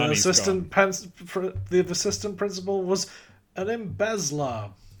 all the the money's assistant gone. the assistant principal was an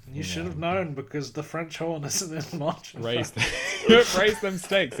embezzler. You should Yeah. have known because the French horn isn't in much. Raise them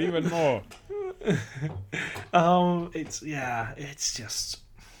stakes even more. It's just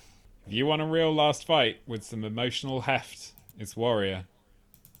If you want a real last fight with some emotional heft, it's Warrior.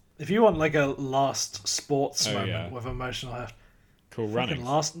 if you want like a last sports Oh, moment yeah. with emotional heft, Cool fucking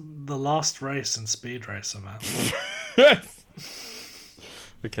running. the last race in Speed Racer, man.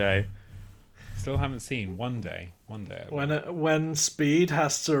 Okay. Still haven't seen One Day. One Day. I will. When Speed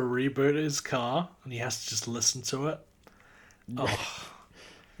has to reboot his car and he has to just listen to it. Oh,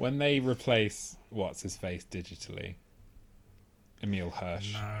 When they replace what's his face digitally, Emil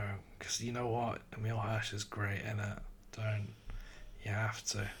Hirsch. no, because you know what? Emil Hirsch is great in it. Don't you have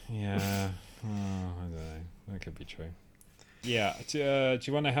to? Yeah. Oh, I don't know. That could be true. Yeah. Do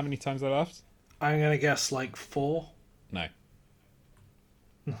you want to know how many times I laughed? I'm gonna guess like 4. No.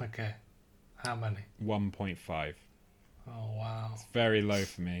 Okay, how many? 1.5. Oh wow. Very low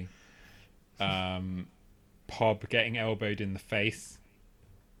for me. Pob getting elbowed in the face.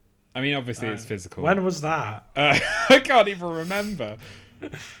 I mean, obviously it's physical. When was that? I can't even remember. The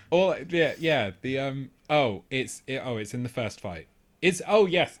it's in the first fight. It's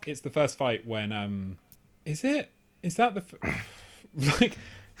the first fight when is that the like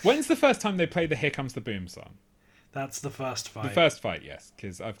when's the first time they play the Here Comes the Boom song? That's the first fight. The first fight, yes,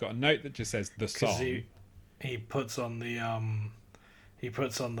 because I've got a note that just says the Because song. he puts on the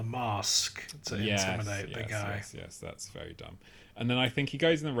mask to intimidate the guy. Yes, that's very dumb. And then I think he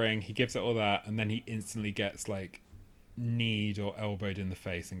goes in the ring, he gives it all that, and then he instantly gets like kneed or elbowed in the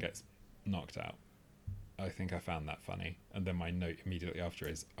face and gets knocked out. I think I found that funny. And then my note immediately after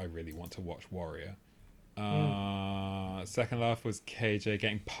is, I really want to watch Warrior. Second laugh was KJ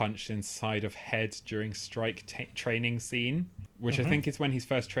getting punched inside of head during strike training scene, which I think is when he's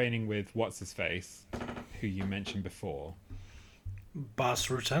first training with what's his face, who you mentioned before, Bas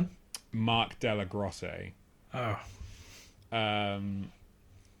Rutten? Mark Della Grosse. Oh.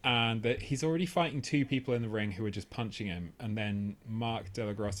 And that he's already fighting 2 people in the ring who are just punching him, and then Mark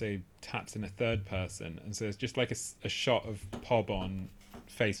Della Grosse taps in a third person, and so it's just like a shot of Pob on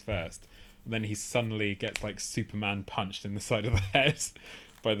face first, and then he suddenly gets like Superman punched in the side of the head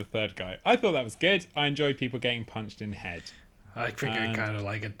by the third guy. I thought that was good. I enjoyed people getting punched in head. I think I kind of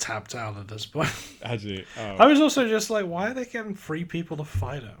like it tapped out at this point. Actually, I was also just like, why are they getting 3 people to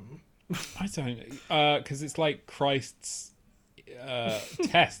fight him? I don't, because it's like Christ's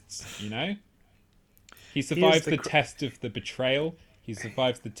tests, you know? He survives the test of the betrayal, he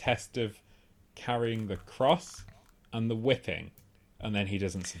survives the test of carrying the cross and the whipping, and then he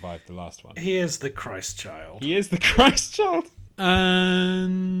doesn't survive the last one. He is the Christ child. He is the Christ child.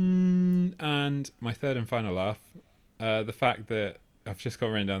 And my third and final laugh, the fact that I've just got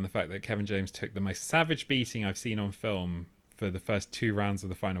written down the fact that Kevin James took the most savage beating I've seen on film for the first 2 rounds of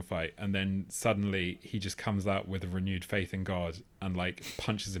the final fight, and then suddenly he just comes out with a renewed faith in God and like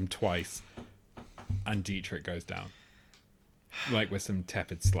punches him twice, and Dietrich goes down, like with some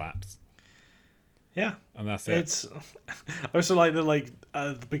tepid slaps, Yeah. and that's it. It's I also like that, like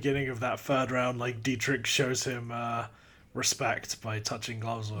at the beginning of that third round, like Dietrich shows him respect by touching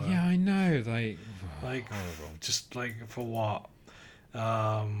gloves with him. Yeah, I know. Like horrible. Just like for what?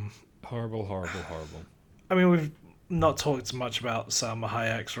 Horrible. I mean, we've not talked much about Salma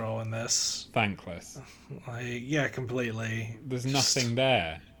Hayek's role in this. Thankless. Yeah, completely. There's nothing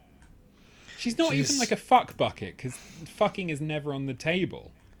there. She's not She's- even like a fuck bucket, because fucking is never on the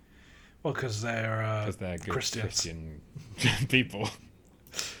table. Well, because they're Good Christians. Christian people.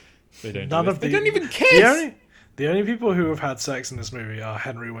 They don't. None do of this. They the- don't even kiss. The only people who have had sex in this movie are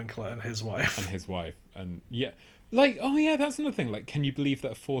Henry Winkler and his wife. And his wife, and yeah, like, oh yeah, that's another thing. Like, can you believe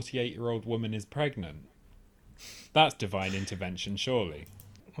that a 48-year-old woman is pregnant? That's divine intervention, surely.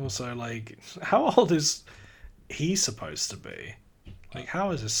 Also, like, how old is he supposed to be? Like,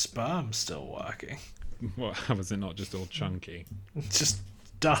 how is his sperm still working? What? How is it not just all chunky? Just Is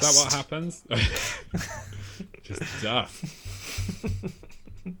dust. that what happens? Just dust.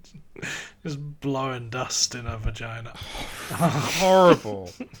 Just blowing dust in her vagina.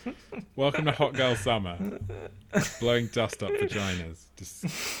 Horrible. Welcome to Hot Girl Summer. Blowing dust up vaginas. Just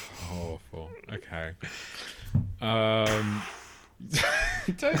awful. Okay.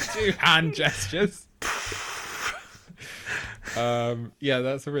 Don't do hand gestures. Yeah,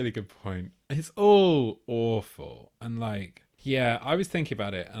 that's a really good point. It's all awful. And like, yeah, I was thinking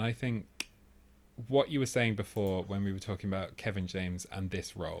about it, and I think what you were saying before when we were talking about Kevin James and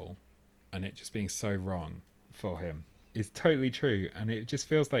this role, and it just being so wrong for him, is totally true. And it just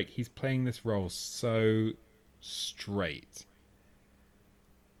feels like he's playing this role so straight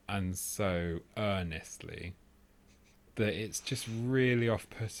and so earnestly that it's just really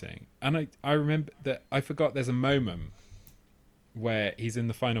off-putting. And I remember that I forgot there's a moment where he's in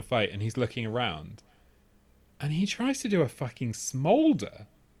the final fight and he's looking around and he tries to do a fucking smolder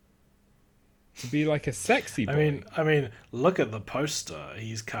to be like a sexy boy. I mean, look at the poster.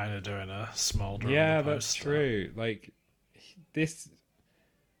 He's kind of doing a smolder. Yeah, on the that's poster. true. Like this.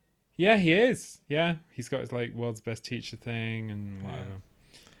 Yeah, he is. Yeah, he's got his like world's best teacher thing and whatever.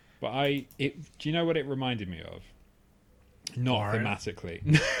 But do you know what it reminded me of? Not Warrior? thematically.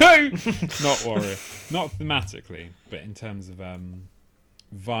 No, not Warrior. Not thematically, but in terms of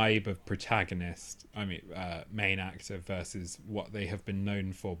vibe of protagonist. I mean, main actor versus what they have been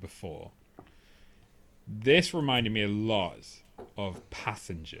known for before. This reminded me a lot of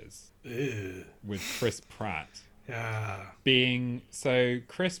Passengers Ew. with Chris Pratt. Yeah. So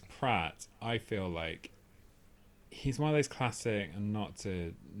Chris Pratt, I feel like he's one of those classic, and not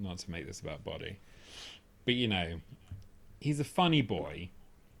to make this about body, but you know, he's a funny boy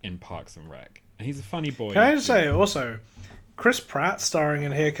in Parks and Rec, and he's a funny boy. Can I just say also, Chris Pratt starring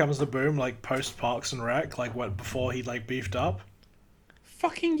in Here Comes the Boom, like post Parks and Rec, like what before he like beefed up.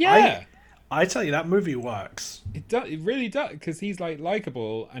 Fucking yeah. I tell you, that movie works. It really does, because he's like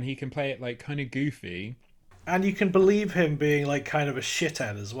likable and he can play it like kind of goofy. And you can believe him being like kind of a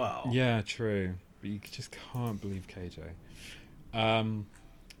shithead as well. Yeah, true. But you just can't believe KJ.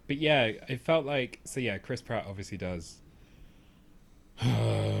 But yeah, it felt like, so yeah, Chris Pratt obviously does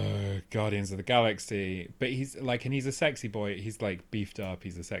Guardians of the Galaxy, but he's like, and he's a sexy boy. He's like beefed up.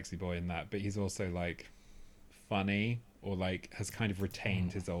 He's a sexy boy in that, but he's also like funny, or like has kind of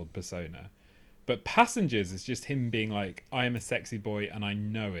retained his old persona. But Passengers is just him being like, I am a sexy boy and I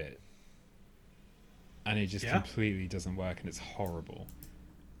know it. And it just completely doesn't work, and it's horrible.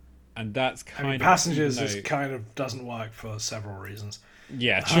 And that's kind of... Passengers just kind of doesn't work for several reasons.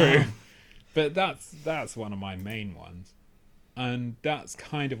 Yeah, true. But that's one of my main ones. And that's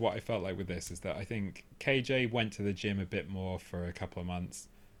kind of what I felt like with this, is that I think KJ went to the gym a bit more for a couple of months.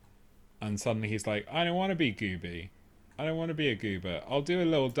 And suddenly he's like, I don't want to be gooby. I don't want to be a goober. I'll do a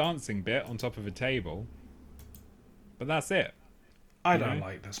little dancing bit on top of a table. But that's it. I don't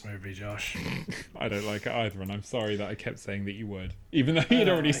like this movie, Josh. I don't like it either, and I'm sorry that I kept saying that you would, even though you'd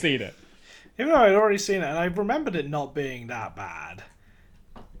already seen it. Even though I'd already seen it, and I remembered it not being that bad.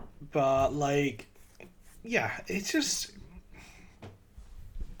 But, like, yeah, it's just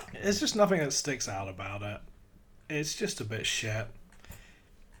nothing that sticks out about it. It's just a bit shit.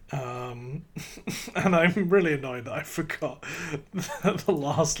 And I'm really annoyed that I forgot that the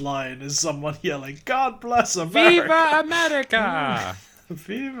last line is someone yelling, God bless America! Viva America!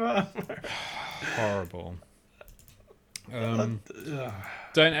 Viva America! Horrible. Don't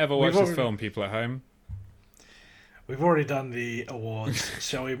ever watch this film, people at home. We've already done the awards.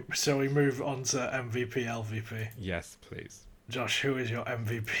 Shall we move on to MVP, LVP? Yes, please. Josh, who is your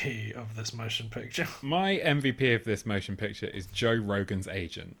MVP of this motion picture? My MVP of this motion picture is Joe Rogan's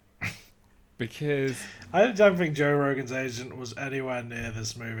agent. Because... I don't think Joe Rogan's agent was anywhere near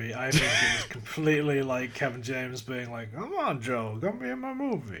this movie. I think it was completely like Kevin James being like, come on, Joe, come be in my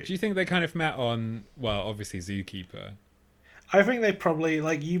movie. Do you think they kind of met on, well, obviously Zookeeper? I think they probably,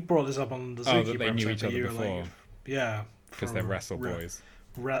 like, you brought this up on the Zookeeper that they knew episode, each other you were before. like, yeah. Because they're wrestle boys.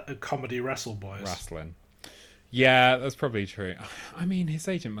 Comedy wrestle boys. Wrestling. Yeah, that's probably true. I mean, his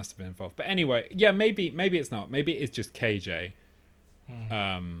agent must have been involved. But anyway, yeah, maybe it's not. Maybe it's just KJ.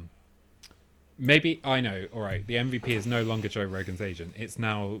 Maybe, I know, alright, the MVP is no longer Joe Rogan's agent. It's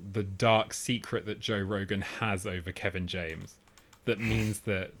now the dark secret that Joe Rogan has over Kevin James. That means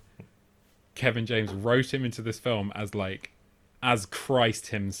that Kevin James wrote him into this film as Christ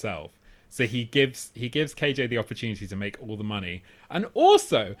himself. So he gives KJ the opportunity to make all the money. And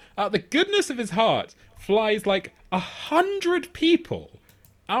also, out of the goodness of his heart, flies like 100 people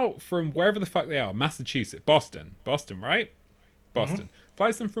out from wherever the fuck they are. Massachusetts. Boston, right? Boston.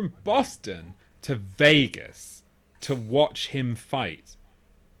 Flies them from Boston to Vegas to watch him fight.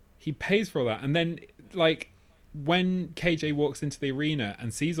 He pays for all that. And then, like, when KJ walks into the arena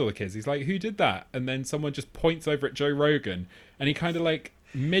and sees all the kids, he's like, who did that? And then someone just points over at Joe Rogan, and he kind of like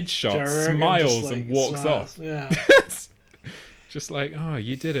mid-shot, Joe Rogan smiles just, and like, walks smiles. off. Yeah, Just like, oh,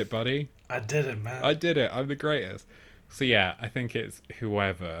 you did it, buddy. I did it, man. I did it. I'm the greatest. So yeah, I think it's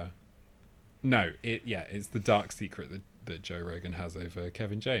whoever. No, it's the dark secret that Joe Rogan has over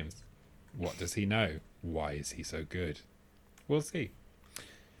Kevin James. What does he know? Why is he so good? We'll see.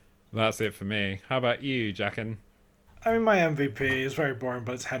 That's it for me. How about you, Jackin? I mean, my MVP is very boring,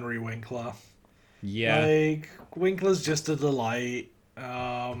 but it's Henry Winkler. Yeah. Like, Winkler's just a delight.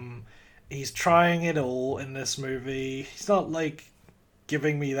 He's trying it all in this movie. He's not, like,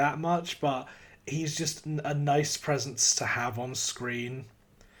 giving me that much, but he's just a nice presence to have on screen.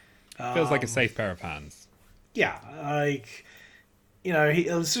 Feels like a safe pair of hands. Yeah, like, you know,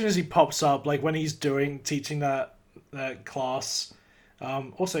 as soon as he pops up, like when he's teaching that class.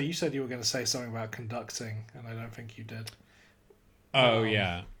 Also, you said you were going to say something about conducting, and I don't think you did. Oh,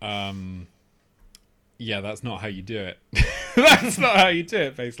 yeah. Yeah, that's not how you do it. That's not how you do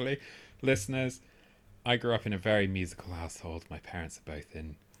it, basically. Listeners, I grew up in a very musical household. My parents are both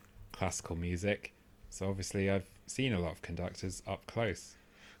in classical music, so obviously I've seen a lot of conductors up close.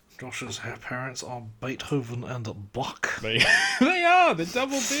 Josh's parents are Beethoven and Bach. They are the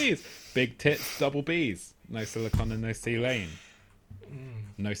double Bs, big tits, double Bs. No silicon and no saline.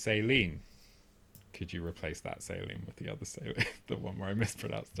 No saline. Could you replace that saline with the other saline, the one where I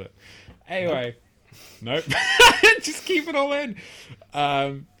mispronounced it? Anyway, nope. Just keep it all in.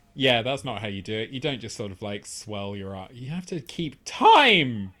 Yeah, that's not how you do it. You don't just sort of like swell your art. You have to keep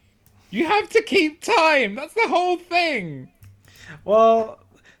time. You have to keep time. That's the whole thing. Well,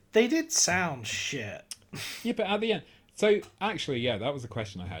 they did sound shit. Yeah, but at the end. So actually, yeah, that was a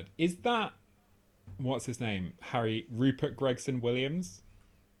question I had. Is that, what's his name? Rupert Gregson Williams?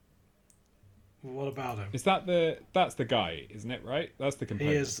 What about him? Is that's the guy, isn't it? Right? That's the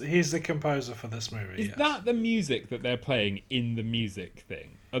composer. He's the composer for this movie. Is that the music that they're playing in the music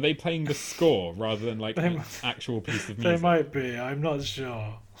thing? Are they playing the score rather than like an actual piece of music? They might be. I'm not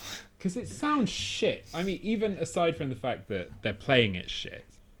sure. Because it sounds shit. I mean, even aside from the fact that they're playing it shit.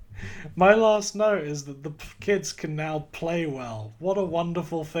 My last note is that the kids can now play well. What a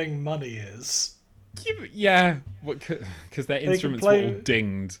wonderful thing money is. Yeah, because their instruments were all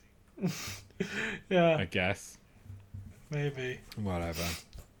dinged. Yeah, I guess. Maybe. Whatever.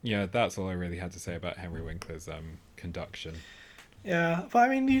 Yeah, that's all I really had to say about Henry Winkler's conduction. Yeah, but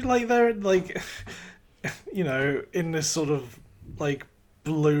I mean, they're like, you know, in this sort of like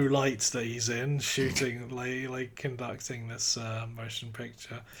blue lights that he's in, shooting like conducting this motion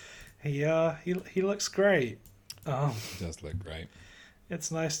picture. He looks great. He does look great. It's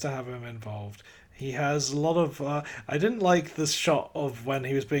nice to have him involved. He has a lot of. I didn't like the shot of when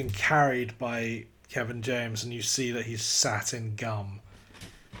he was being carried by Kevin James, and you see that he's sat in gum,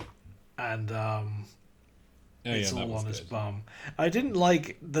 and it's all on his bum. I didn't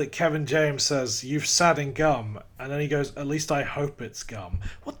like that Kevin James says, "You've sat in gum," and then he goes, "At least I hope it's gum."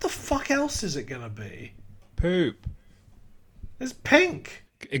 What the fuck else is it gonna be? Poop. It's pink.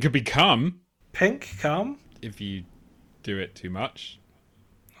 It could become Pink cum? if you do it too much.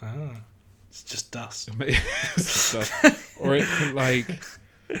 Oh, it's just dust. Or it could like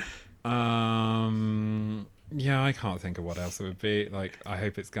yeah, I can't think of what else it would be. Like, I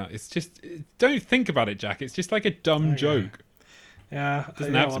hope it's gonna. It's just, don't think about it, Jack. It's just like a dumb joke. Yeah, it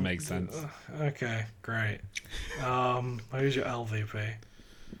doesn't have to make sense. Okay, great. Who's your LVP?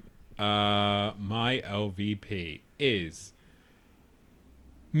 My LVP is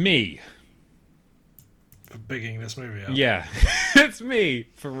me. For bigging this movie up. Yeah, it's me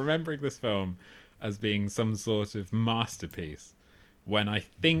for remembering this film as being some sort of masterpiece. When I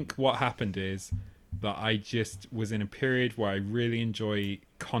think what happened is that I just was in a period where I really enjoy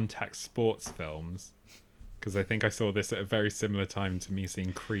contact sports films, because I think I saw this at a very similar time to me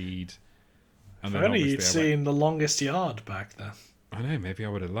seeing Creed. And if only you'd seen The Longest Yard back then. I know, maybe I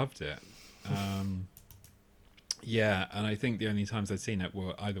would have loved it. Yeah, and I think the only times I've seen it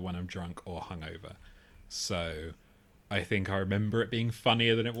were either when I'm drunk or hungover. So I think I remember it being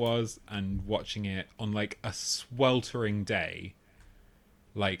funnier than it was, and watching it on like a sweltering day.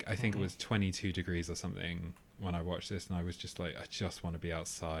 Like, I think it was 22 degrees or something when I watched this, and I was just like, I just want to be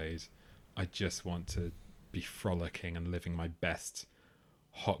outside. I just want to be frolicking and living my best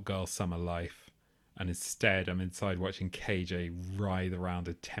hot girl summer life. And instead, I'm inside watching KJ writhe around,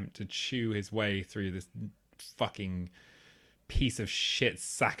 attempt to chew his way through this fucking piece of shit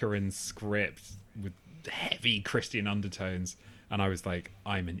saccharine script with heavy Christian undertones. And I was like,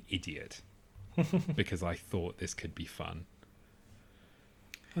 I'm an idiot. Because I thought this could be fun.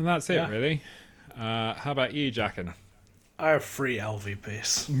 And that's it, really. How about you, Jackin? I have 3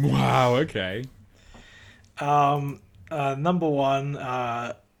 LVPs. Wow, okay. Number one,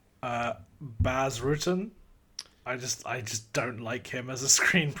 Baz Rutten. I just don't like him as a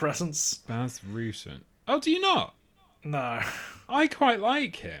screen presence. Baz Rutten. Oh, do you not? No, I quite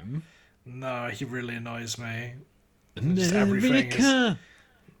like him. no, he really annoys me. Just everything is, America.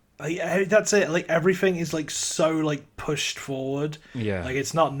 that's it. Like everything is like so like pushed forward. Yeah. Like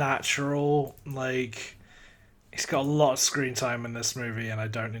it's not natural. Like he's got a lot of screen time in this movie, and I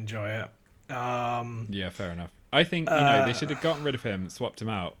don't enjoy it. Yeah, fair enough. I think, they should have gotten rid of him, swapped him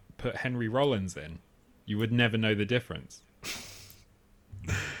out, put Henry Rollins in. You would never know the difference.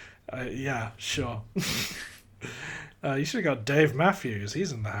 Yeah, sure. You should have got Dave Matthews.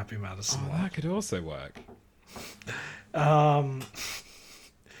 He's in the Happy Madison Oh, one. that could also work. You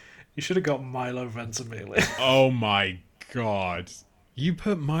should have got Milo Ventimiglia. Oh my god. You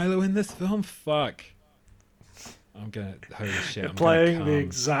put Milo in this film? Fuck. I'm gonna... Holy shit, I'm Playing gonna the come.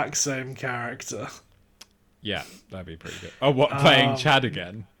 exact same character. Yeah, that'd be pretty good. Oh, what? Playing Chad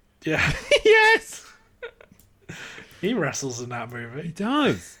again? Yeah, Yes! he wrestles in that He movie.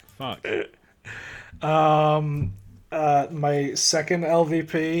 does. Fuck. My second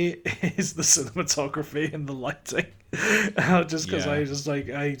LVP is the cinematography and the lighting. Just because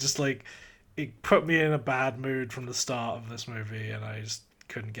Yeah. it put me in a bad mood from the start of this movie, and I just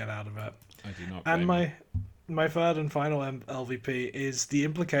couldn't get out of it. I do not And blame my third and final LVP is the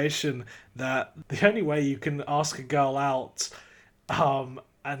implication that the only way you can ask a girl out, and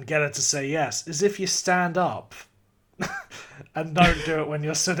get her to say yes is if you stand up, and don't do it when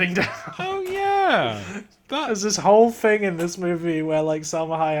you're sitting down. Oh, yeah. There's this whole thing in this movie where like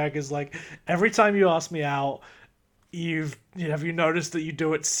Salma Hayek is like, every time you ask me out, have you noticed that you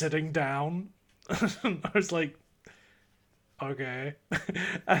do it sitting down? I was like, okay.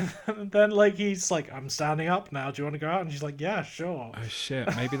 And then like he's like, I'm standing up now. Do you want to go out? And she's like, yeah, sure. Oh,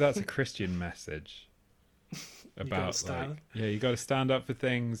 shit. Maybe that's a Christian message. About, stand. like... Yeah, you gotta stand up for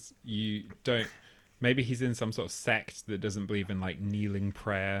things. You don't... Maybe he's in some sort of sect that doesn't believe in, like, kneeling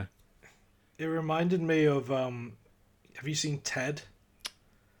prayer. It reminded me of have you seen Ted?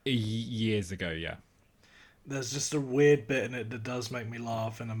 Years ago, yeah. There's just a weird bit in it that does make me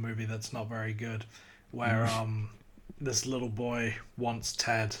laugh in a movie that's not very good, where this little boy wants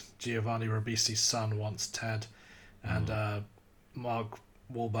Ted. Giovanni Ribisi's son wants Ted, and Mark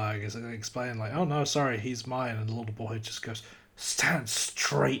Wahlberg is explaining like, "Oh no, sorry, he's mine," and the little boy just goes, "Stand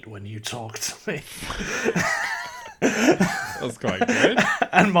straight when you talk to me." That's quite good.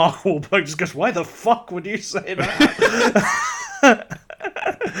 And Mark Wahlberg just goes, "Why the fuck would you say that?"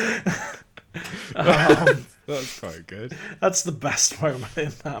 That's quite good. That's the best moment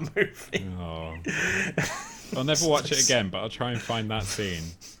in that movie. Oh. I'll never watch it again, but I'll try and find that scene.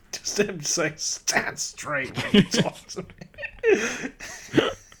 Just him saying, "Stand straight when you talk to me."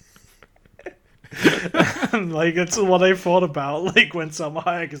 And, like, it's what I thought about, like, when Salma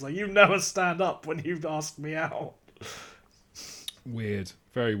Hayek is like, "You never stand up when you ask me out." Weird.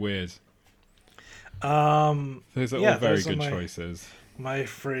 Very weird. Those are Yeah, all very those are good my- choices. My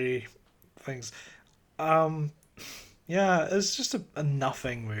three things. Yeah, it's just a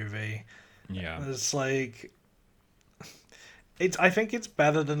nothing movie. Yeah. It's like... I think it's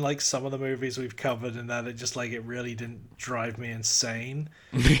better than, like, some of the movies we've covered in that it really didn't drive me insane.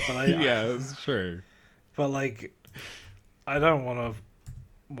 But Yeah, that's true. But, like, I don't want to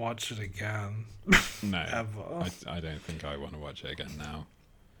watch it again. No. Ever. I don't think I want to watch it again now.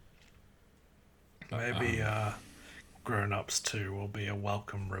 Maybe Grown Ups 2 will be a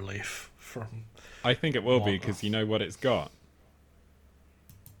welcome relief from I think it will be, What? because you know what it's got?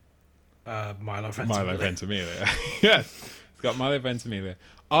 Milo Ventimiglia. Milo Ventimiglia. Yes, it's got Milo Ventimiglia.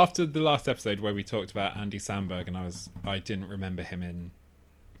 After the last episode where we talked about Andy Samberg and I didn't remember him in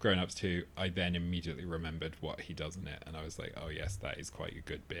Grown Ups 2, I then immediately remembered what he does in it, and I was like, oh yes, that is quite a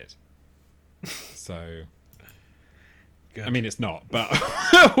good bit. So, Good. I mean, it's not, but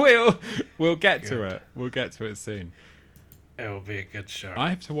we'll get to Good. it. We'll get to it soon. It will be a good show. I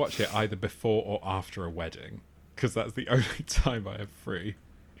have to watch it either before or after a wedding, because that's the only time I have free.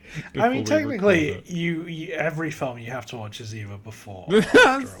 I mean, before we technically, record it. you every film you have to watch is either before or after a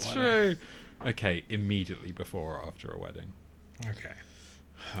That's wedding. true. Okay, immediately before or after a wedding. Okay.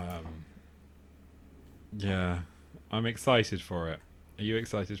 Yeah, I'm excited for it. Are you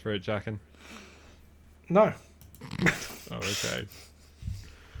excited for it, Jacken? No. Oh, okay.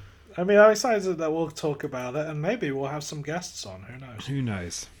 I mean, I'm excited that we'll talk about it, and maybe we'll have some guests on. Who knows? Who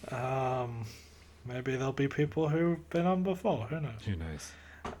knows? Maybe there'll be people who've been on before. Who knows? Who knows?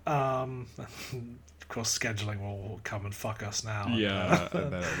 Of course, scheduling will come and fuck us now. Yeah.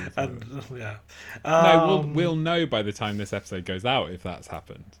 And yeah. No, we'll know by the time this episode goes out if that's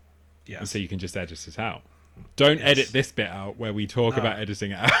happened. Yeah. And so you can just edit it out. Don't Yes. edit this bit out where we talk No. about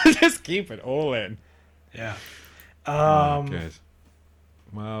editing it out. Just keep it all in. Yeah. Good.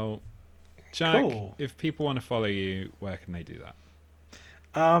 Well, Jack, Cool. if people want to follow you, where can they do that?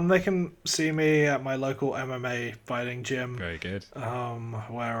 They can see me at my local MMA fighting gym. Very good. Where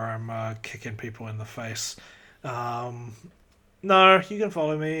I'm kicking people in the face. No, you can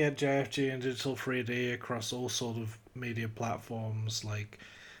follow me at JFG and Digital 3D across all sort of media platforms like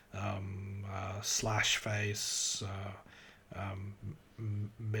Slashface,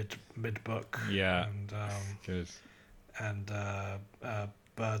 Midbook, Yeah. and Good.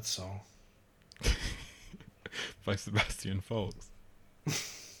 Birdsong. By Sebastian Folks.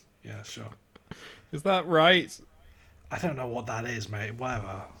 Yeah, sure. Is that right? I don't know what that is, mate.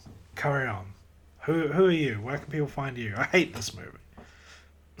 Whatever. Carry on. Who are you? Where can people find you? I hate this movie.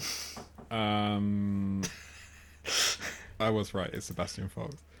 I was right. It's Sebastian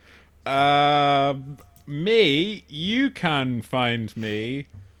Fox. Me, you can find me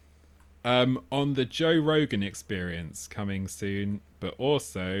on the Joe Rogan Experience coming soon, but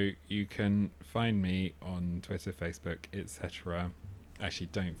also you can find me on Twitter, Facebook, etc. Actually,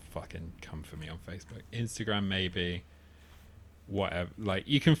 don't fucking come for me on Facebook. Instagram, maybe. Whatever. Like,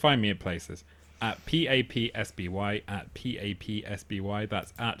 you can find me at places. At PAPSBY, at PAPSBY.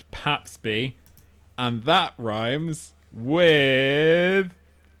 That's at Papsby. And that rhymes with...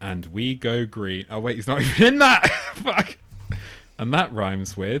 And we go green. Oh, wait, he's not even in that! Fuck! And that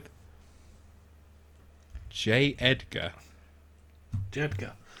rhymes with... J. Edgar.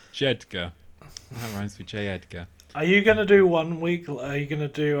 Jedgar. Jedgar. That rhymes with J. Edgar. Are you gonna do 1 week? Are you gonna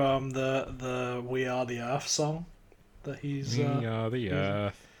do the "We Are the Earth" song that he's? We are the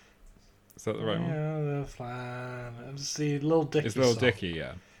Earth. Is that the right one? Yeah, the plan. It's the Lil Dicky. It's Lil song. Dicky,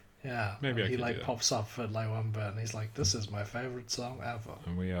 yeah. Yeah, Maybe I he could do like that. pops up at like one bit, and he's like, "This is my favorite song ever."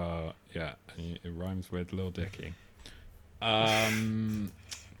 And we are, yeah, and it rhymes with Lil Dicky.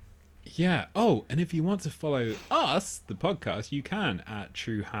 Yeah. Oh, and if you want to follow us, the podcast, you can at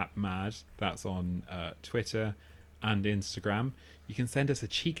True Hap Mad. That's on Twitter and Instagram. You can send us a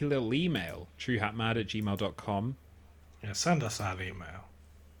cheeky little email, truehapmad@gmail.com. Yeah, send us that email.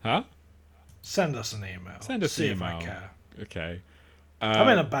 Huh? Send us an email. Send us See an if I email. care. Okay. I'm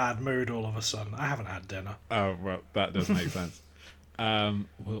in a bad mood all of a sudden. I haven't had dinner. Oh, well, that does make sense. Well,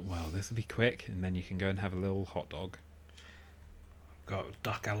 this will be quick, and then you can go and have a little hot dog. Got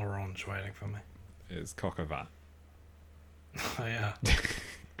duck orange waiting for me. It's coq au vin. Oh yeah.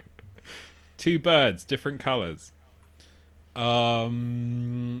 2 birds, different colours. Where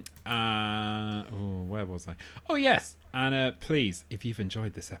was I? Oh yes, and please, if you've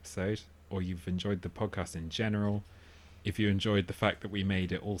enjoyed this episode or you've enjoyed the podcast in general, if you enjoyed the fact that we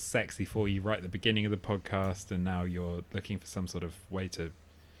made it all sexy for you right at the beginning of the podcast, and now you're looking for some sort of way to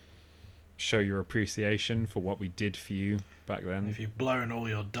show your appreciation for what we did for you back then. If you've blown all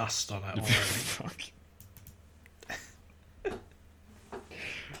your dust on it already. Fuck.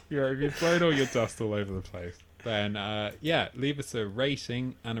 Yeah, if you've blown all your dust all over the place, then yeah, leave us a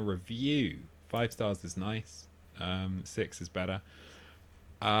rating and a review. 5 stars is nice. 6 is better.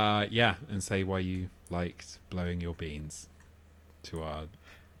 Yeah, and say why you liked blowing your beans to our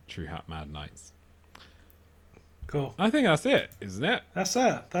True Hat Mad Nights. Cool. I think that's it, isn't it? That's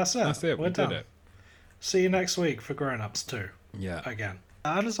it. That's it. We're We done. did it. See you next week for Grown Ups 2. Yeah. Again.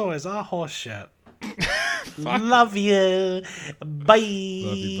 And as always, our horse shit. Fuck. Love you. Bye.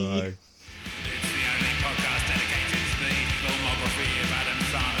 Love you. Bye.